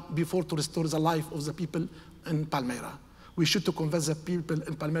restoration now before to restore the life of the people in Palmyra. We should to convince the people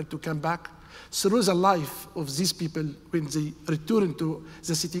in Palmyra to come back. Through the life of these people, when they return to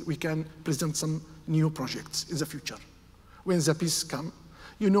the city, we can present some new projects in the future. When the peace comes,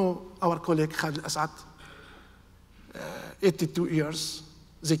 you know our colleague Khalid Assad, 82 years,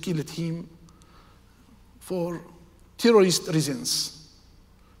 they killed him for terrorist reasons.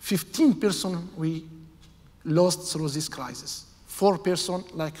 15 persons we lost through this crisis. 4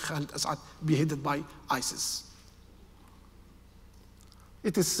 persons like Khalid Asad beheaded by ISIS.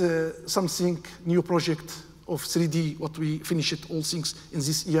 It is something new project of 3D, what we finished all things in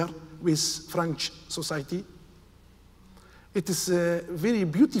this year with French society. It is very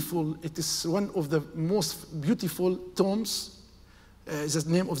beautiful. It is one of the most beautiful tombs. The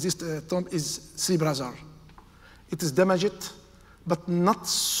name of this tomb is Three Brothers. It is damaged, but not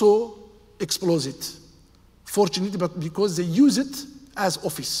so exploded. Fortunately, but because they use it as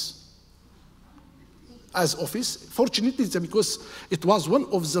office. As office. Fortunately, because it was one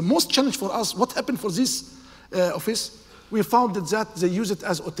of the most challenge for us. What happened for this office? We found that they use it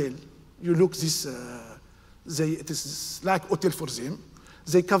as hotel. You look this, it is like hotel for them.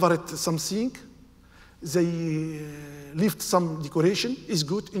 They cover it something. They lift some decoration. Is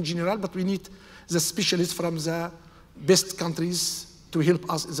good in general, but we need the specialists from the best countries to help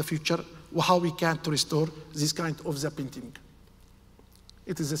us in the future how we can to restore this kind of the painting.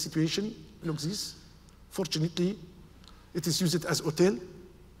 It is a situation. Look this. Fortunately, it is used as hotel.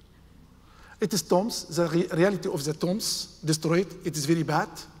 It is tombs. The reality of the tombs destroyed. It is very bad,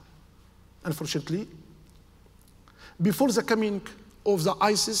 unfortunately. Before the coming of the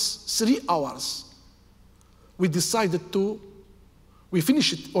ISIS, 3 hours, we decided we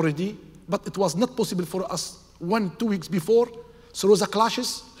finished it already, but it was not possible for us 1-2 weeks before, through the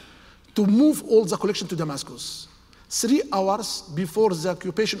clashes, to move all the collection to Damascus. 3 hours before the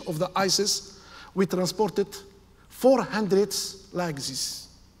occupation of the ISIS, we transported 400 like this.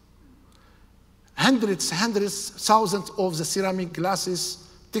 Hundreds, thousands of the ceramic glasses,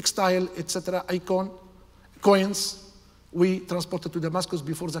 textile, etc., coins, we transported to Damascus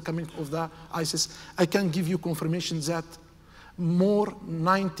before the coming of the ISIS. I can give you confirmation that more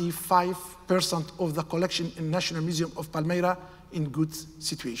 95% of the collection in National Museum of Palmyra in good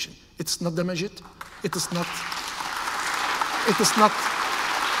situation. It's not damaged. It is not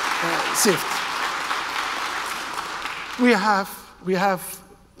saved. We have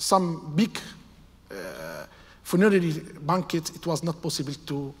some big funerary banquet. It was not possible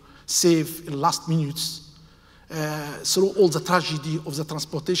to save in last minutes. Through all the tragedy of the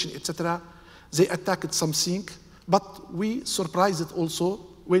transportation, etc., they attacked something, but we surprised it also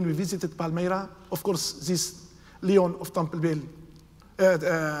when we visited Palmyra. Of course, this Leon of Temple Bell,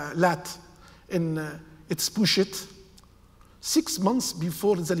 Lat, it's pushed. 6 months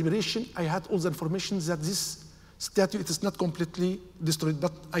before the liberation, I had all the information that this statue, it is not completely destroyed,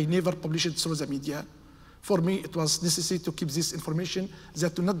 but I never published it through the media. For me, it was necessary to keep this information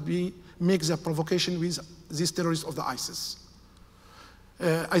that to not make the provocation with these terrorists of the ISIS.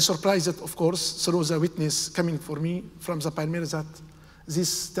 I surprised it, of course, through the witness coming for me from the Palmyra that this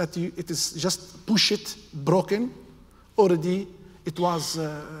statue, it is just pushed, broken. Already, it was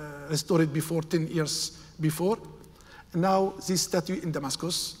restored before 10 years before. Now, this statue in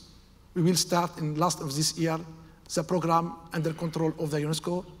Damascus, we will start in last of this year the program under control of the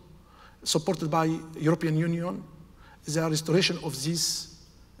UNESCO, supported by European Union, the restoration of this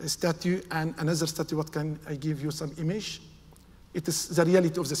statue and another statue. What can I give you some image? It is the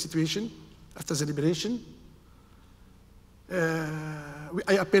reality of the situation after the liberation.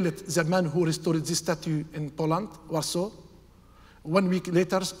 I appealed the man who restored this statue in Poland, Warsaw. 1 week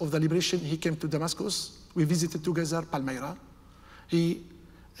later of the liberation, he came to Damascus. We visited together Palmyra. He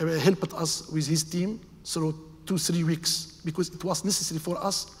helped us with his team through 2-3 weeks because it was necessary for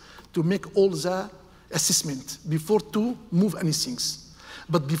us to make all the assessment before to move anything.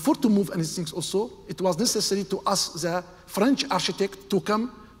 But before to move anything also, it was necessary to ask the French architect to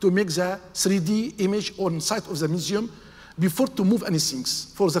come to make the 3D image on site of the museum before to move anything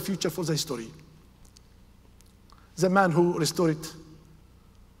for the future, for the history. The man who restored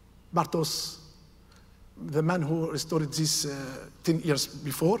Bartos, the man who restored this 10 years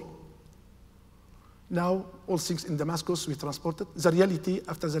before, now all things in Damascus we transported. The reality,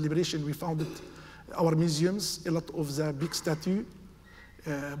 after the liberation, we founded our museums, a lot of the big statue,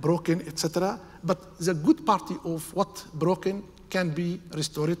 broken, etc. But the good part of what broken can be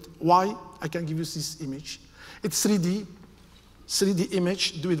restored. Why? I can give you this image. It's 3D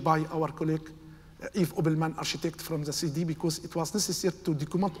image, do it by our colleague, Yves Obelman, architect from the 3D, because it was necessary to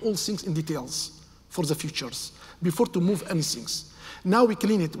document all things in details for the futures, before to move anything. Now we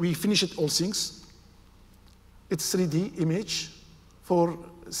clean it, we finish it all things. It's 3D image for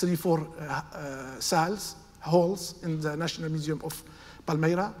 3-4 cells, halls in the National Museum of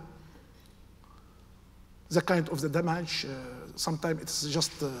Palmyra. The kind of the damage, sometimes it's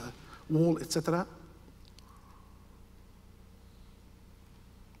just wall, etc.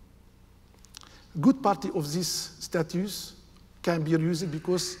 Good part of these statues can be reused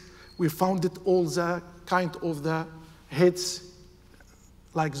because We found it all the kind of the heads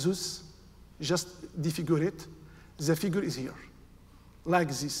like Zeus, just defigure it. The figure is here, like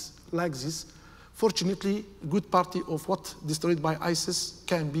this, like this. Fortunately, good part of what destroyed by ISIS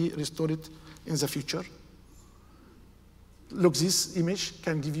can be restored in the future. Look, this image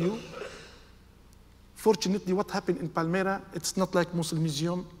can give you. Fortunately, what happened in Palmyra, it's not like Mosul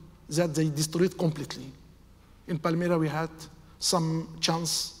Museum that they destroyed completely. In Palmyra, we had some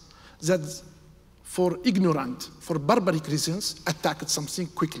chance that for ignorant, for barbaric reasons, attacked something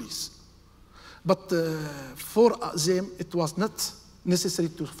quickly. But for them, it was not necessary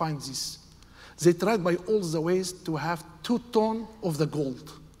to find this. They tried by all the ways to have 2 tons of the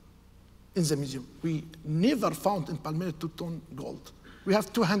gold in the museum. We never found in Palmyra 2 tons gold. We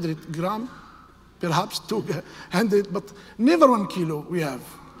have 200 grams, perhaps 200, but never 1 kilo we have.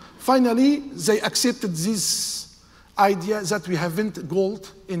 Finally, they accepted this idea that we haven't gold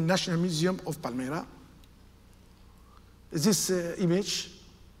in National Museum of Palmyra. This image,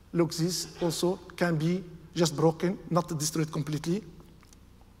 look, this also can be just broken, not destroyed completely.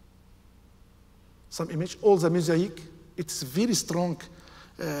 Some image, all the mosaic, it's very strong,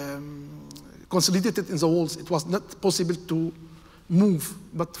 consolidated in the walls. It was not possible to move,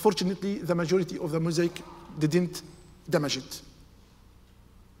 but fortunately, the majority of the mosaic didn't damage it.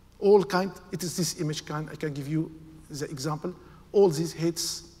 All kind, it is this image kind, I can give you the example. All these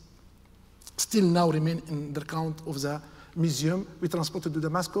heads still now remain in the account of the museum. We transported to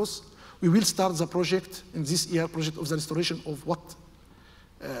Damascus. We will start the project in this year, project of the restoration of what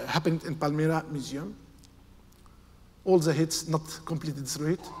happened in Palmyra Museum. All the heads not completely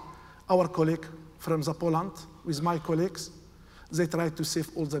destroyed. Our colleague from the Poland, with my colleagues, they tried to save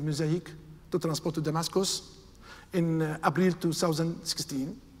all the mosaic to transport to Damascus in April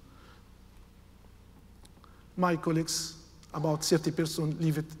 2016. My colleagues, about 30 persons,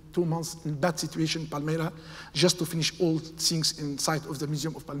 lived 2 months in bad situation in Palmyra just to finish all things inside of the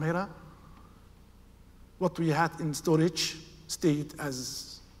Museum of Palmyra. What we had in storage stayed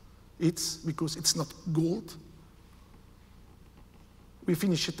as it's because it's not gold. We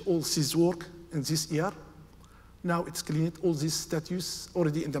finished all this work in this year. Now it's cleaned, all these statues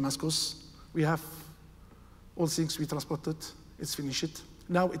already in Damascus. We have all things we transported, it's finished.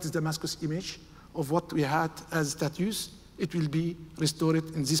 Now it is Damascus image of what we had as statues. It will be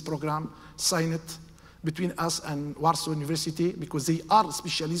restored in this program, signed between us and Warsaw University because they are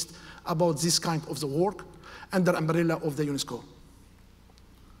specialists about this kind of the work under umbrella of the UNESCO.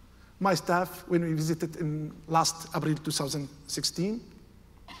 My staff, when we visited in last April 2016,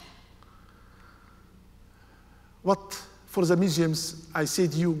 what for the museums, I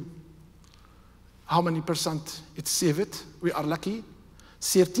said you, how many percent it's saved, we are lucky.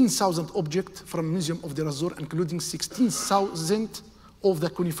 13,000 objects from Museum of the Razor, including 16,000 of the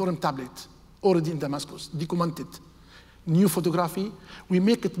cuneiform tablet, already in Damascus, documented. New photography, we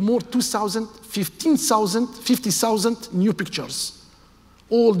make it more 2,000, 15,000, 50,000 new pictures.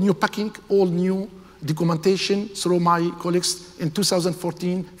 All new packing, all new documentation through my colleagues in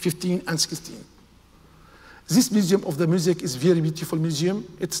 2014, 15, and 16. This Museum of the Music is a very beautiful museum.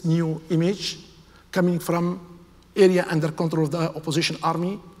 It's new image coming from area under control of the opposition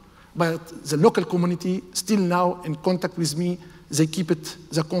army, but the local community still now in contact with me. They keep it,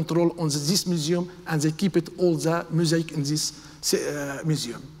 the control on this museum, and they keep it all the mosaic in this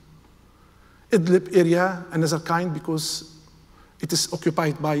museum. Idlib area, another kind, because it is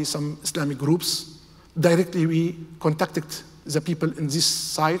occupied by some Islamic groups. Directly we contacted the people in this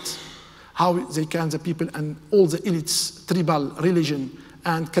site, how they can, the people and all the elites, tribal, religion,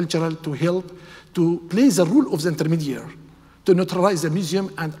 and cultural to help to play the role of the intermediary, to neutralize the museum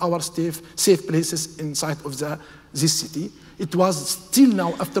and our safe places inside of this city. It was still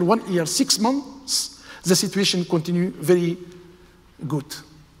now, after 1 year, 6 months, the situation continued very good.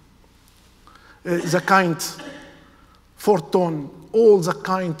 The kind 4 ton, all the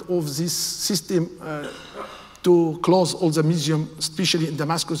kind of this system to close all the museum, especially in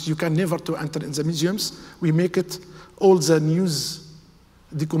Damascus, you can never to enter in the museums. We make it, all the news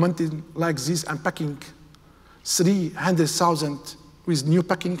documented like this and packing 300,000 with new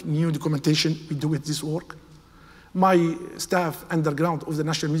packing, new documentation, we do with this work. My staff underground of the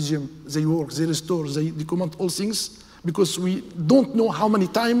National Museum, they work, they restore, they document all things because we don't know how many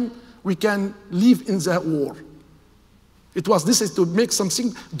times we can live in the war. It was necessary to make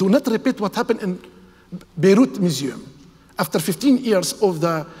something, do not repeat what happened in Beirut Museum. After 15 years of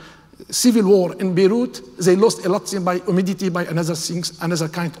the civil war in Beirut, they lost a lot by humidity, by another things, another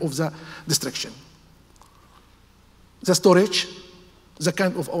kind of the destruction. The storage, the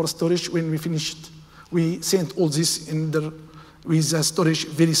kind of our storage, when we finished, we sent all this in the with storage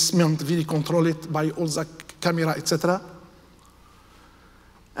very smart, very controlled by all the camera, etc.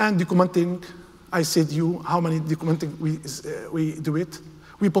 And documenting, I said you how many documenting we do it.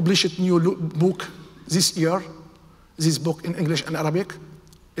 We published a new book this year, this book in English and Arabic.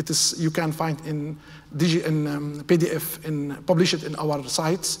 It is, you can find in PDF and publish it in our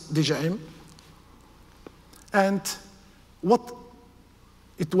sites, DJM. And what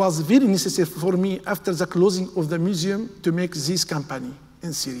it was very necessary for me after the closing of the museum to make this company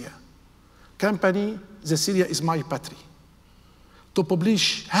in Syria. Company, the Syria is my patrie. To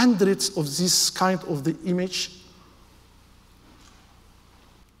publish hundreds of this kind of the image,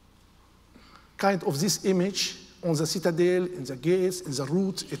 on the citadel, in the gates, in the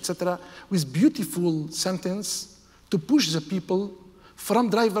routes, etc., with beautiful sentence to push the people from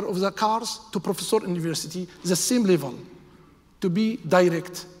driver of the cars to professor in university, the same level, to be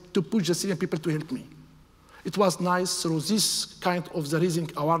direct, to push the Syrian people to help me. It was nice through this kind of the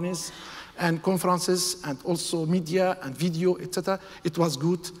raising awareness and conferences and also media and video, etc. It was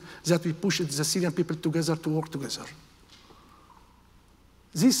good that we pushed the Syrian people together to work together.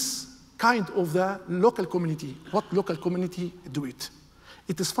 This kind of the local community, what local community do it?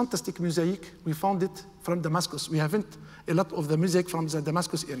 It is fantastic mosaic. We found it from Damascus. We haven't a lot of the mosaic from the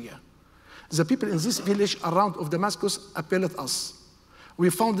Damascus area. The people in this village around of Damascus appealed us. We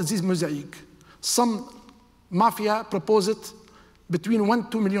found this mosaic. Some mafia proposed between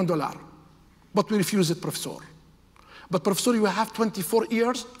 $1 to $2 million, but we refused it, Professor. But Professor, you have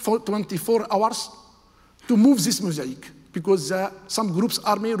 24 hours to move this mosaic, because some groups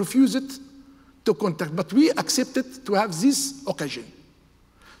army refused to contact, but we accepted to have this occasion.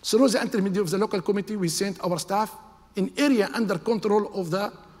 Through the intermediary of the local committee, we sent our staff in area under control of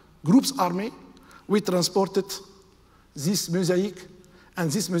the group's army. We transported this mosaic,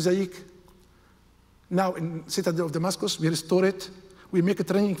 and this mosaic now in Citadel of Damascus, we restore it. We make a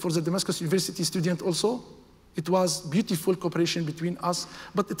training for the Damascus University student also. It was beautiful cooperation between us,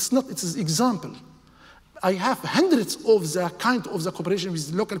 but it's not, it's an example. I have hundreds of the kind of the cooperation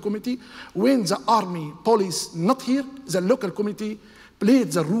with the local committee. When the army, police not here, the local committee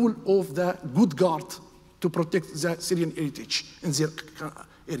played the role of the good guard to protect the Syrian heritage in their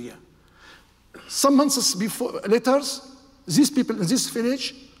area. Some months later, these people in this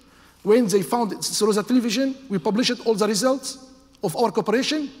village, when they found it through the television, we published all the results of our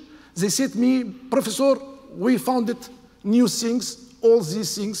cooperation. They said to me, Professor, we found it, new things, all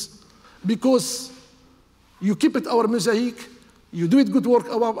these things, because you keep it our mosaic, you do it good work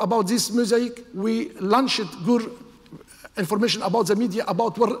about this mosaic, we launched good information about the media,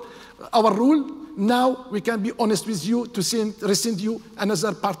 about our rule. Now we can be honest with you to resend you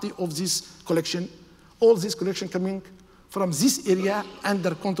another party of this collection. All this collection coming from this area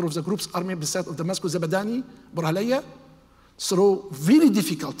under control of the group's army beside of Damascus, Zabadani, Burhalaya, through very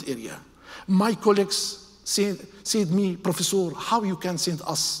difficult area. My colleagues said me, Professor, how you can send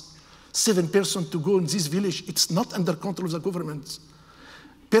us 7 persons to go in this village? It's not under control of the government.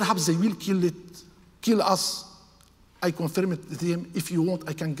 Perhaps they will kill us. I confirm it to them. If you want,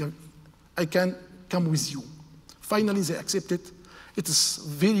 I can come with you. Finally, they accepted. It is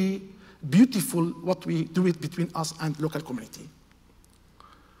very beautiful what we do it between us and local community.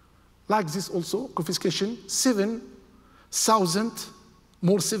 Like this also, confiscation,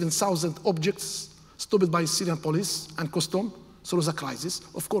 7,000 objects stopped by Syrian police and custom through the crisis.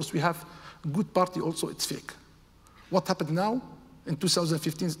 Of course, we have good party also, it's fake. What happened now in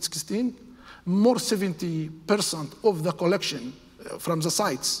 2015-16? More 70% of the collection from the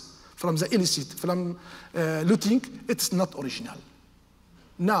sites, from the illicit, from looting, it's not original.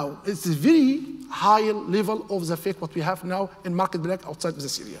 Now, it's a very high level of the fake what we have now in market black outside of the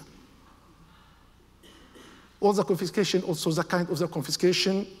Syria. All the confiscation, also the kind of the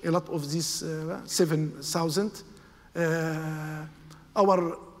confiscation, a lot of these 7,000.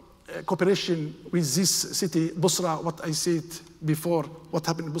 Our cooperation with this city, Busra, what I said before, what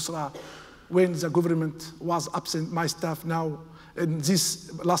happened in Busra, when the government was absent, my staff now, in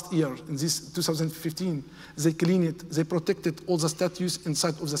this last year, in this 2015, they cleaned it, they protected all the statues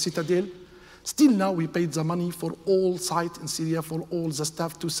inside of the citadel. Still now we paid the money for all sites in Syria, for all the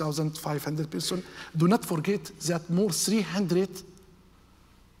staff, 2,500 persons. Do not forget that more 300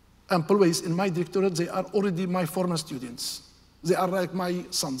 employees in my directorate, they are already my former students. They are like my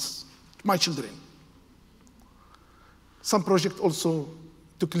sons, my children. Some project also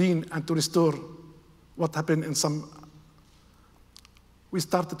to clean and to restore what happened in some. We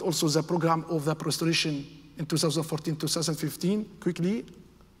started also the program of the restoration in 2014, 2015, quickly.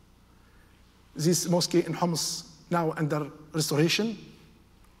 This mosque in Homs now under restoration.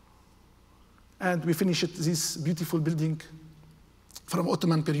 And we finished this beautiful building from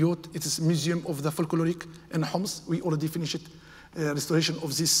Ottoman period. It is Museum of the Folkloric in Homs. We already finished restoration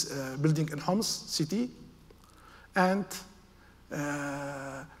of this building in Homs city. And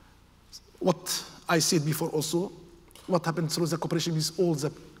what I said before also, what happened through the cooperation with all the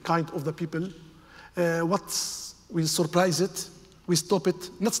kind of the people, what we surprise it, we stop it,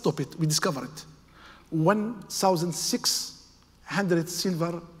 not stop it, we discover it. 1,600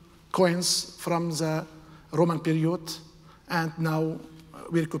 silver coins from the Roman period, and now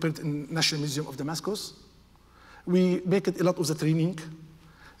we recuperate in National Museum of Damascus. We make it a lot of the training.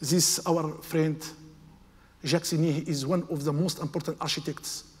 This, our friend Jacques Signy is one of the most important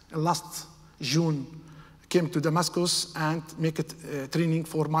architects. Last June, came to Damascus and make it training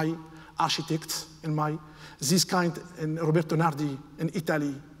for my architect in my, this kind in Roberto Nardi in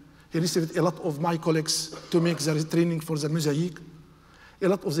Italy. He received a lot of my colleagues to make the training for the mosaic. A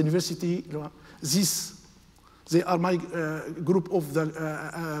lot of the university, they are my group of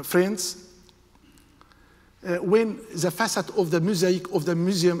the friends. When the facade of the mosaic of the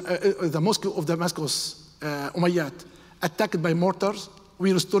museum, the mosque of Damascus, Umayyad, attacked by mortars,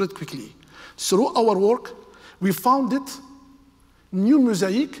 we restore it quickly. Through our work, we found it new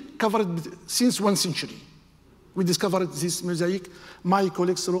mosaic covered since 1 century. We discovered this mosaic. My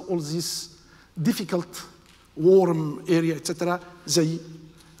colleagues, through all this difficult, warm area, etc., they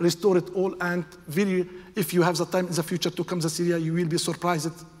restore it all. And if you have the time in the future to come to Syria, you will be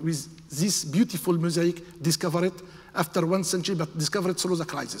surprised with this beautiful mosaic discovered after 1 century, but discovered through the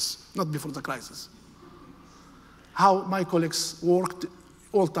crisis, not before the crisis. How my colleagues worked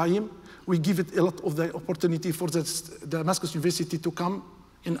all time. We give it a lot of the opportunity for the Damascus University to come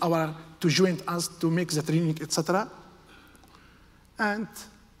to join us to make the training, etc. And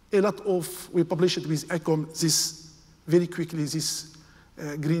a lot of, we published it with ICOM this very quickly, this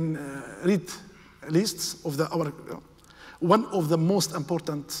green red lists of one of the most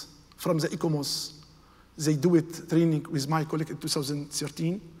important from the ICOMOS. They do it training with my colleague in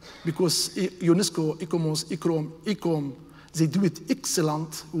 2013 because UNESCO, ICOMOS, ICOM, they do it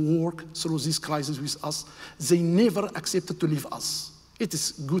excellent work through this crisis with us. They never accepted to leave us. It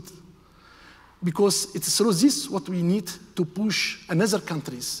is good because it's through this what we need to push another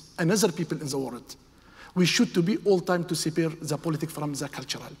countries, another people in the world. We should to be all time to separate the politics from the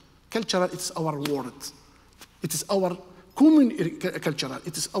cultural. Cultural, it's our world. It is our common cultural.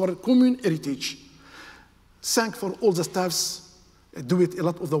 It is our common heritage. Thank for all the staffs do it a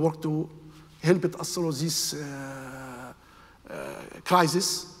lot of the work to help it us through this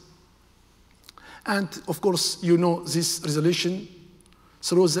crisis. And of course, you know this resolution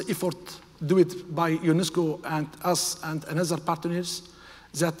through the effort do it by UNESCO and us and another partners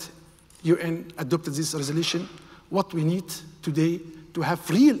that UN adopted this resolution. What we need today to have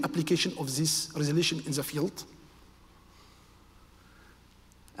real application of this resolution in the field.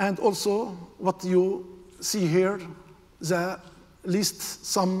 And also what you see here, the list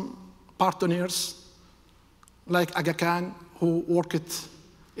some partners like Aga Khan, who worked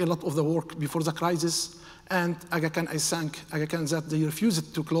a lot of the work before the crisis, and Aga Khan, I thank Aga Khan that they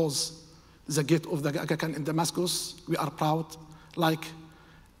refused to close the gate of the Aga Khan in Damascus. We are proud, like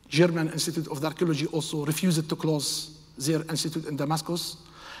German Institute of Archaeology also refused to close their institute in Damascus.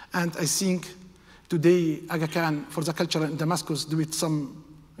 And I think today Aga Khan for the culture in Damascus do it some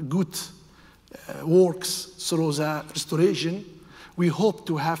good works through the restoration. We hope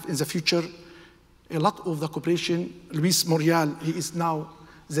to have in the future a lot of the cooperation. Luis Morial, he is now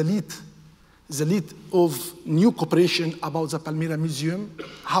the lead of new cooperation about the Palmyra Museum,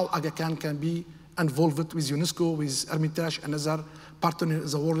 how Aga Khan can be involved with UNESCO, with Hermitage, and other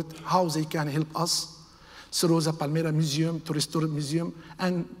partners in the world, how they can help us through the Palmyra Museum to restore the museum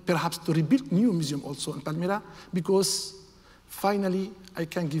and perhaps to rebuild new museum also in Palmyra, because finally I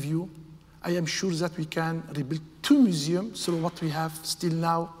can give you, I am sure that we can rebuild 2 museums through what we have still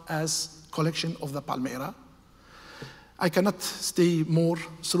now as collection of the Palmyra. I cannot stay more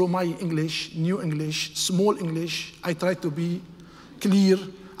through my English, new English, small English. I try to be clear.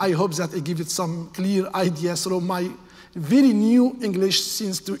 I hope that I give it some clear ideas through my very new English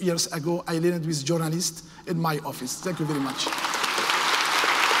since 2 years ago. I learned with journalists in my office. Thank you very much.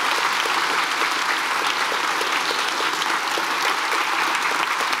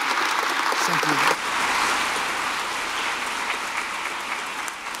 Thank you.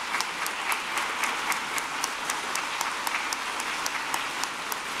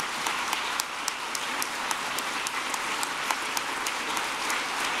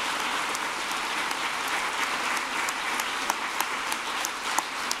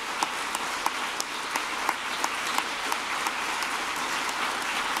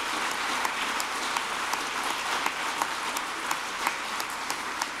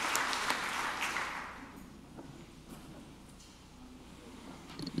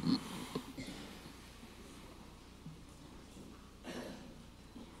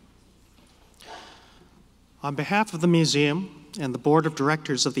 On behalf of the museum and the board of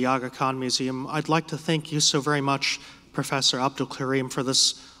directors of the Aga Khan Museum, I'd like to thank you so very much, Professor Abdulkarim, for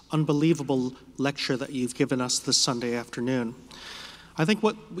this unbelievable lecture that you've given us this Sunday afternoon. I think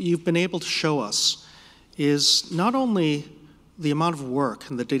what you've been able to show us is not only the amount of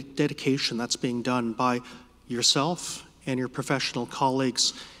work and the dedication that's being done by yourself and your professional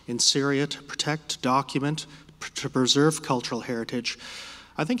colleagues in Syria to protect, to document, to preserve cultural heritage.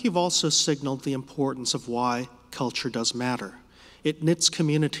 I think you've also signaled the importance of why culture does matter. It knits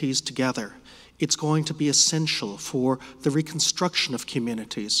communities together. It's going to be essential for the reconstruction of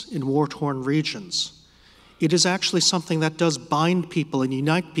communities in war-torn regions. It is actually something that does bind people and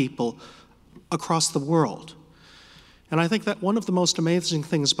unite people across the world. And I think that one of the most amazing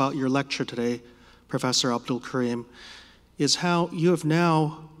things about your lecture today, Professor Abdulkarim, is how you have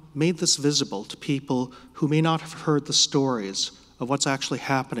now made this visible to people who may not have heard the stories of what's actually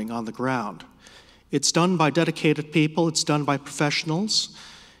happening on the ground. It's done by dedicated people, it's done by professionals,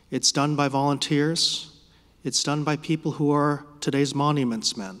 it's done by volunteers, it's done by people who are today's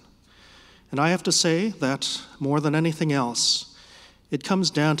monuments men. And I have to say that more than anything else, it comes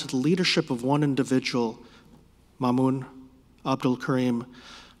down to the leadership of one individual, Maamoun Abdulkarim.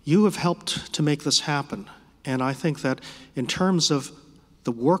 You have helped to make this happen. And I think that in terms of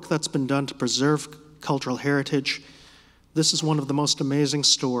the work that's been done to preserve cultural heritage, this is one of the most amazing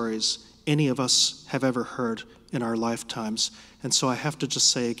stories any of us have ever heard in our lifetimes. And so I have to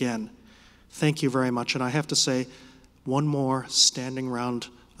just say again, thank you very much. And I have to say one more standing round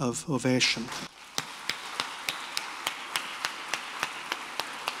of ovation.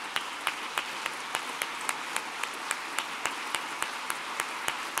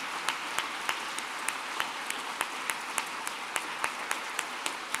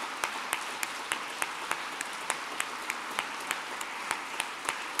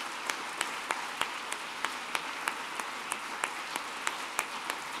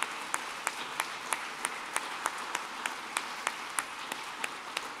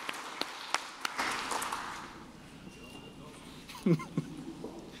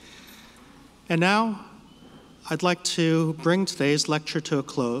 And now, I'd like to bring today's lecture to a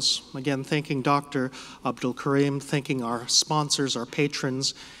close. Again, thanking Dr. Abdulkarim, thanking our sponsors, our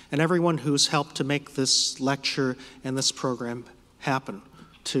patrons, and everyone who's helped to make this lecture and this program happen.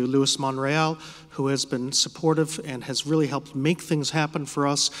 To Louis Monreal, who has been supportive and has really helped make things happen for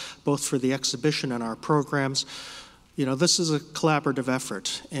us, both for the exhibition and our programs. You know, this is a collaborative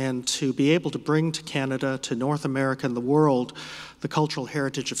effort, and to be able to bring to Canada, to North America and the world, the cultural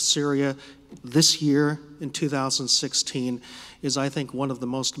heritage of Syria this year in 2016 is, I think, one of the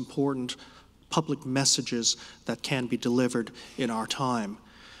most important public messages that can be delivered in our time.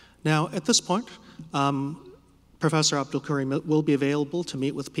 Now, at this point, Professor Abdulkarim will be available to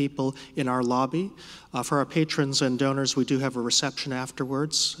meet with people in our lobby. For our patrons and donors, we do have a reception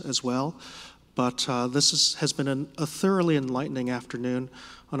afterwards as well. But this has been a thoroughly enlightening afternoon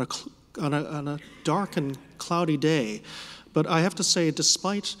on a dark and cloudy day. But I have to say,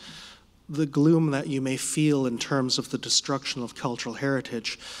 despite the gloom that you may feel in terms of the destruction of cultural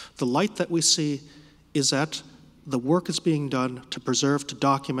heritage, the light that we see is that the work is being done to preserve, to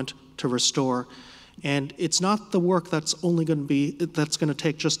document, to restore. And it's not the work that's going to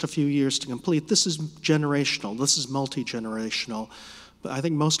take just a few years to complete. This is generational. This is multi-generational. But I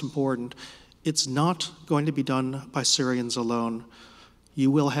think most important, it's not going to be done by Syrians alone.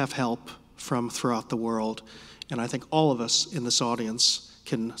 You will have help from throughout the world. And I think all of us in this audience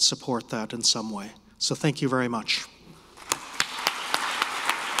can support that in some way. So thank you very much.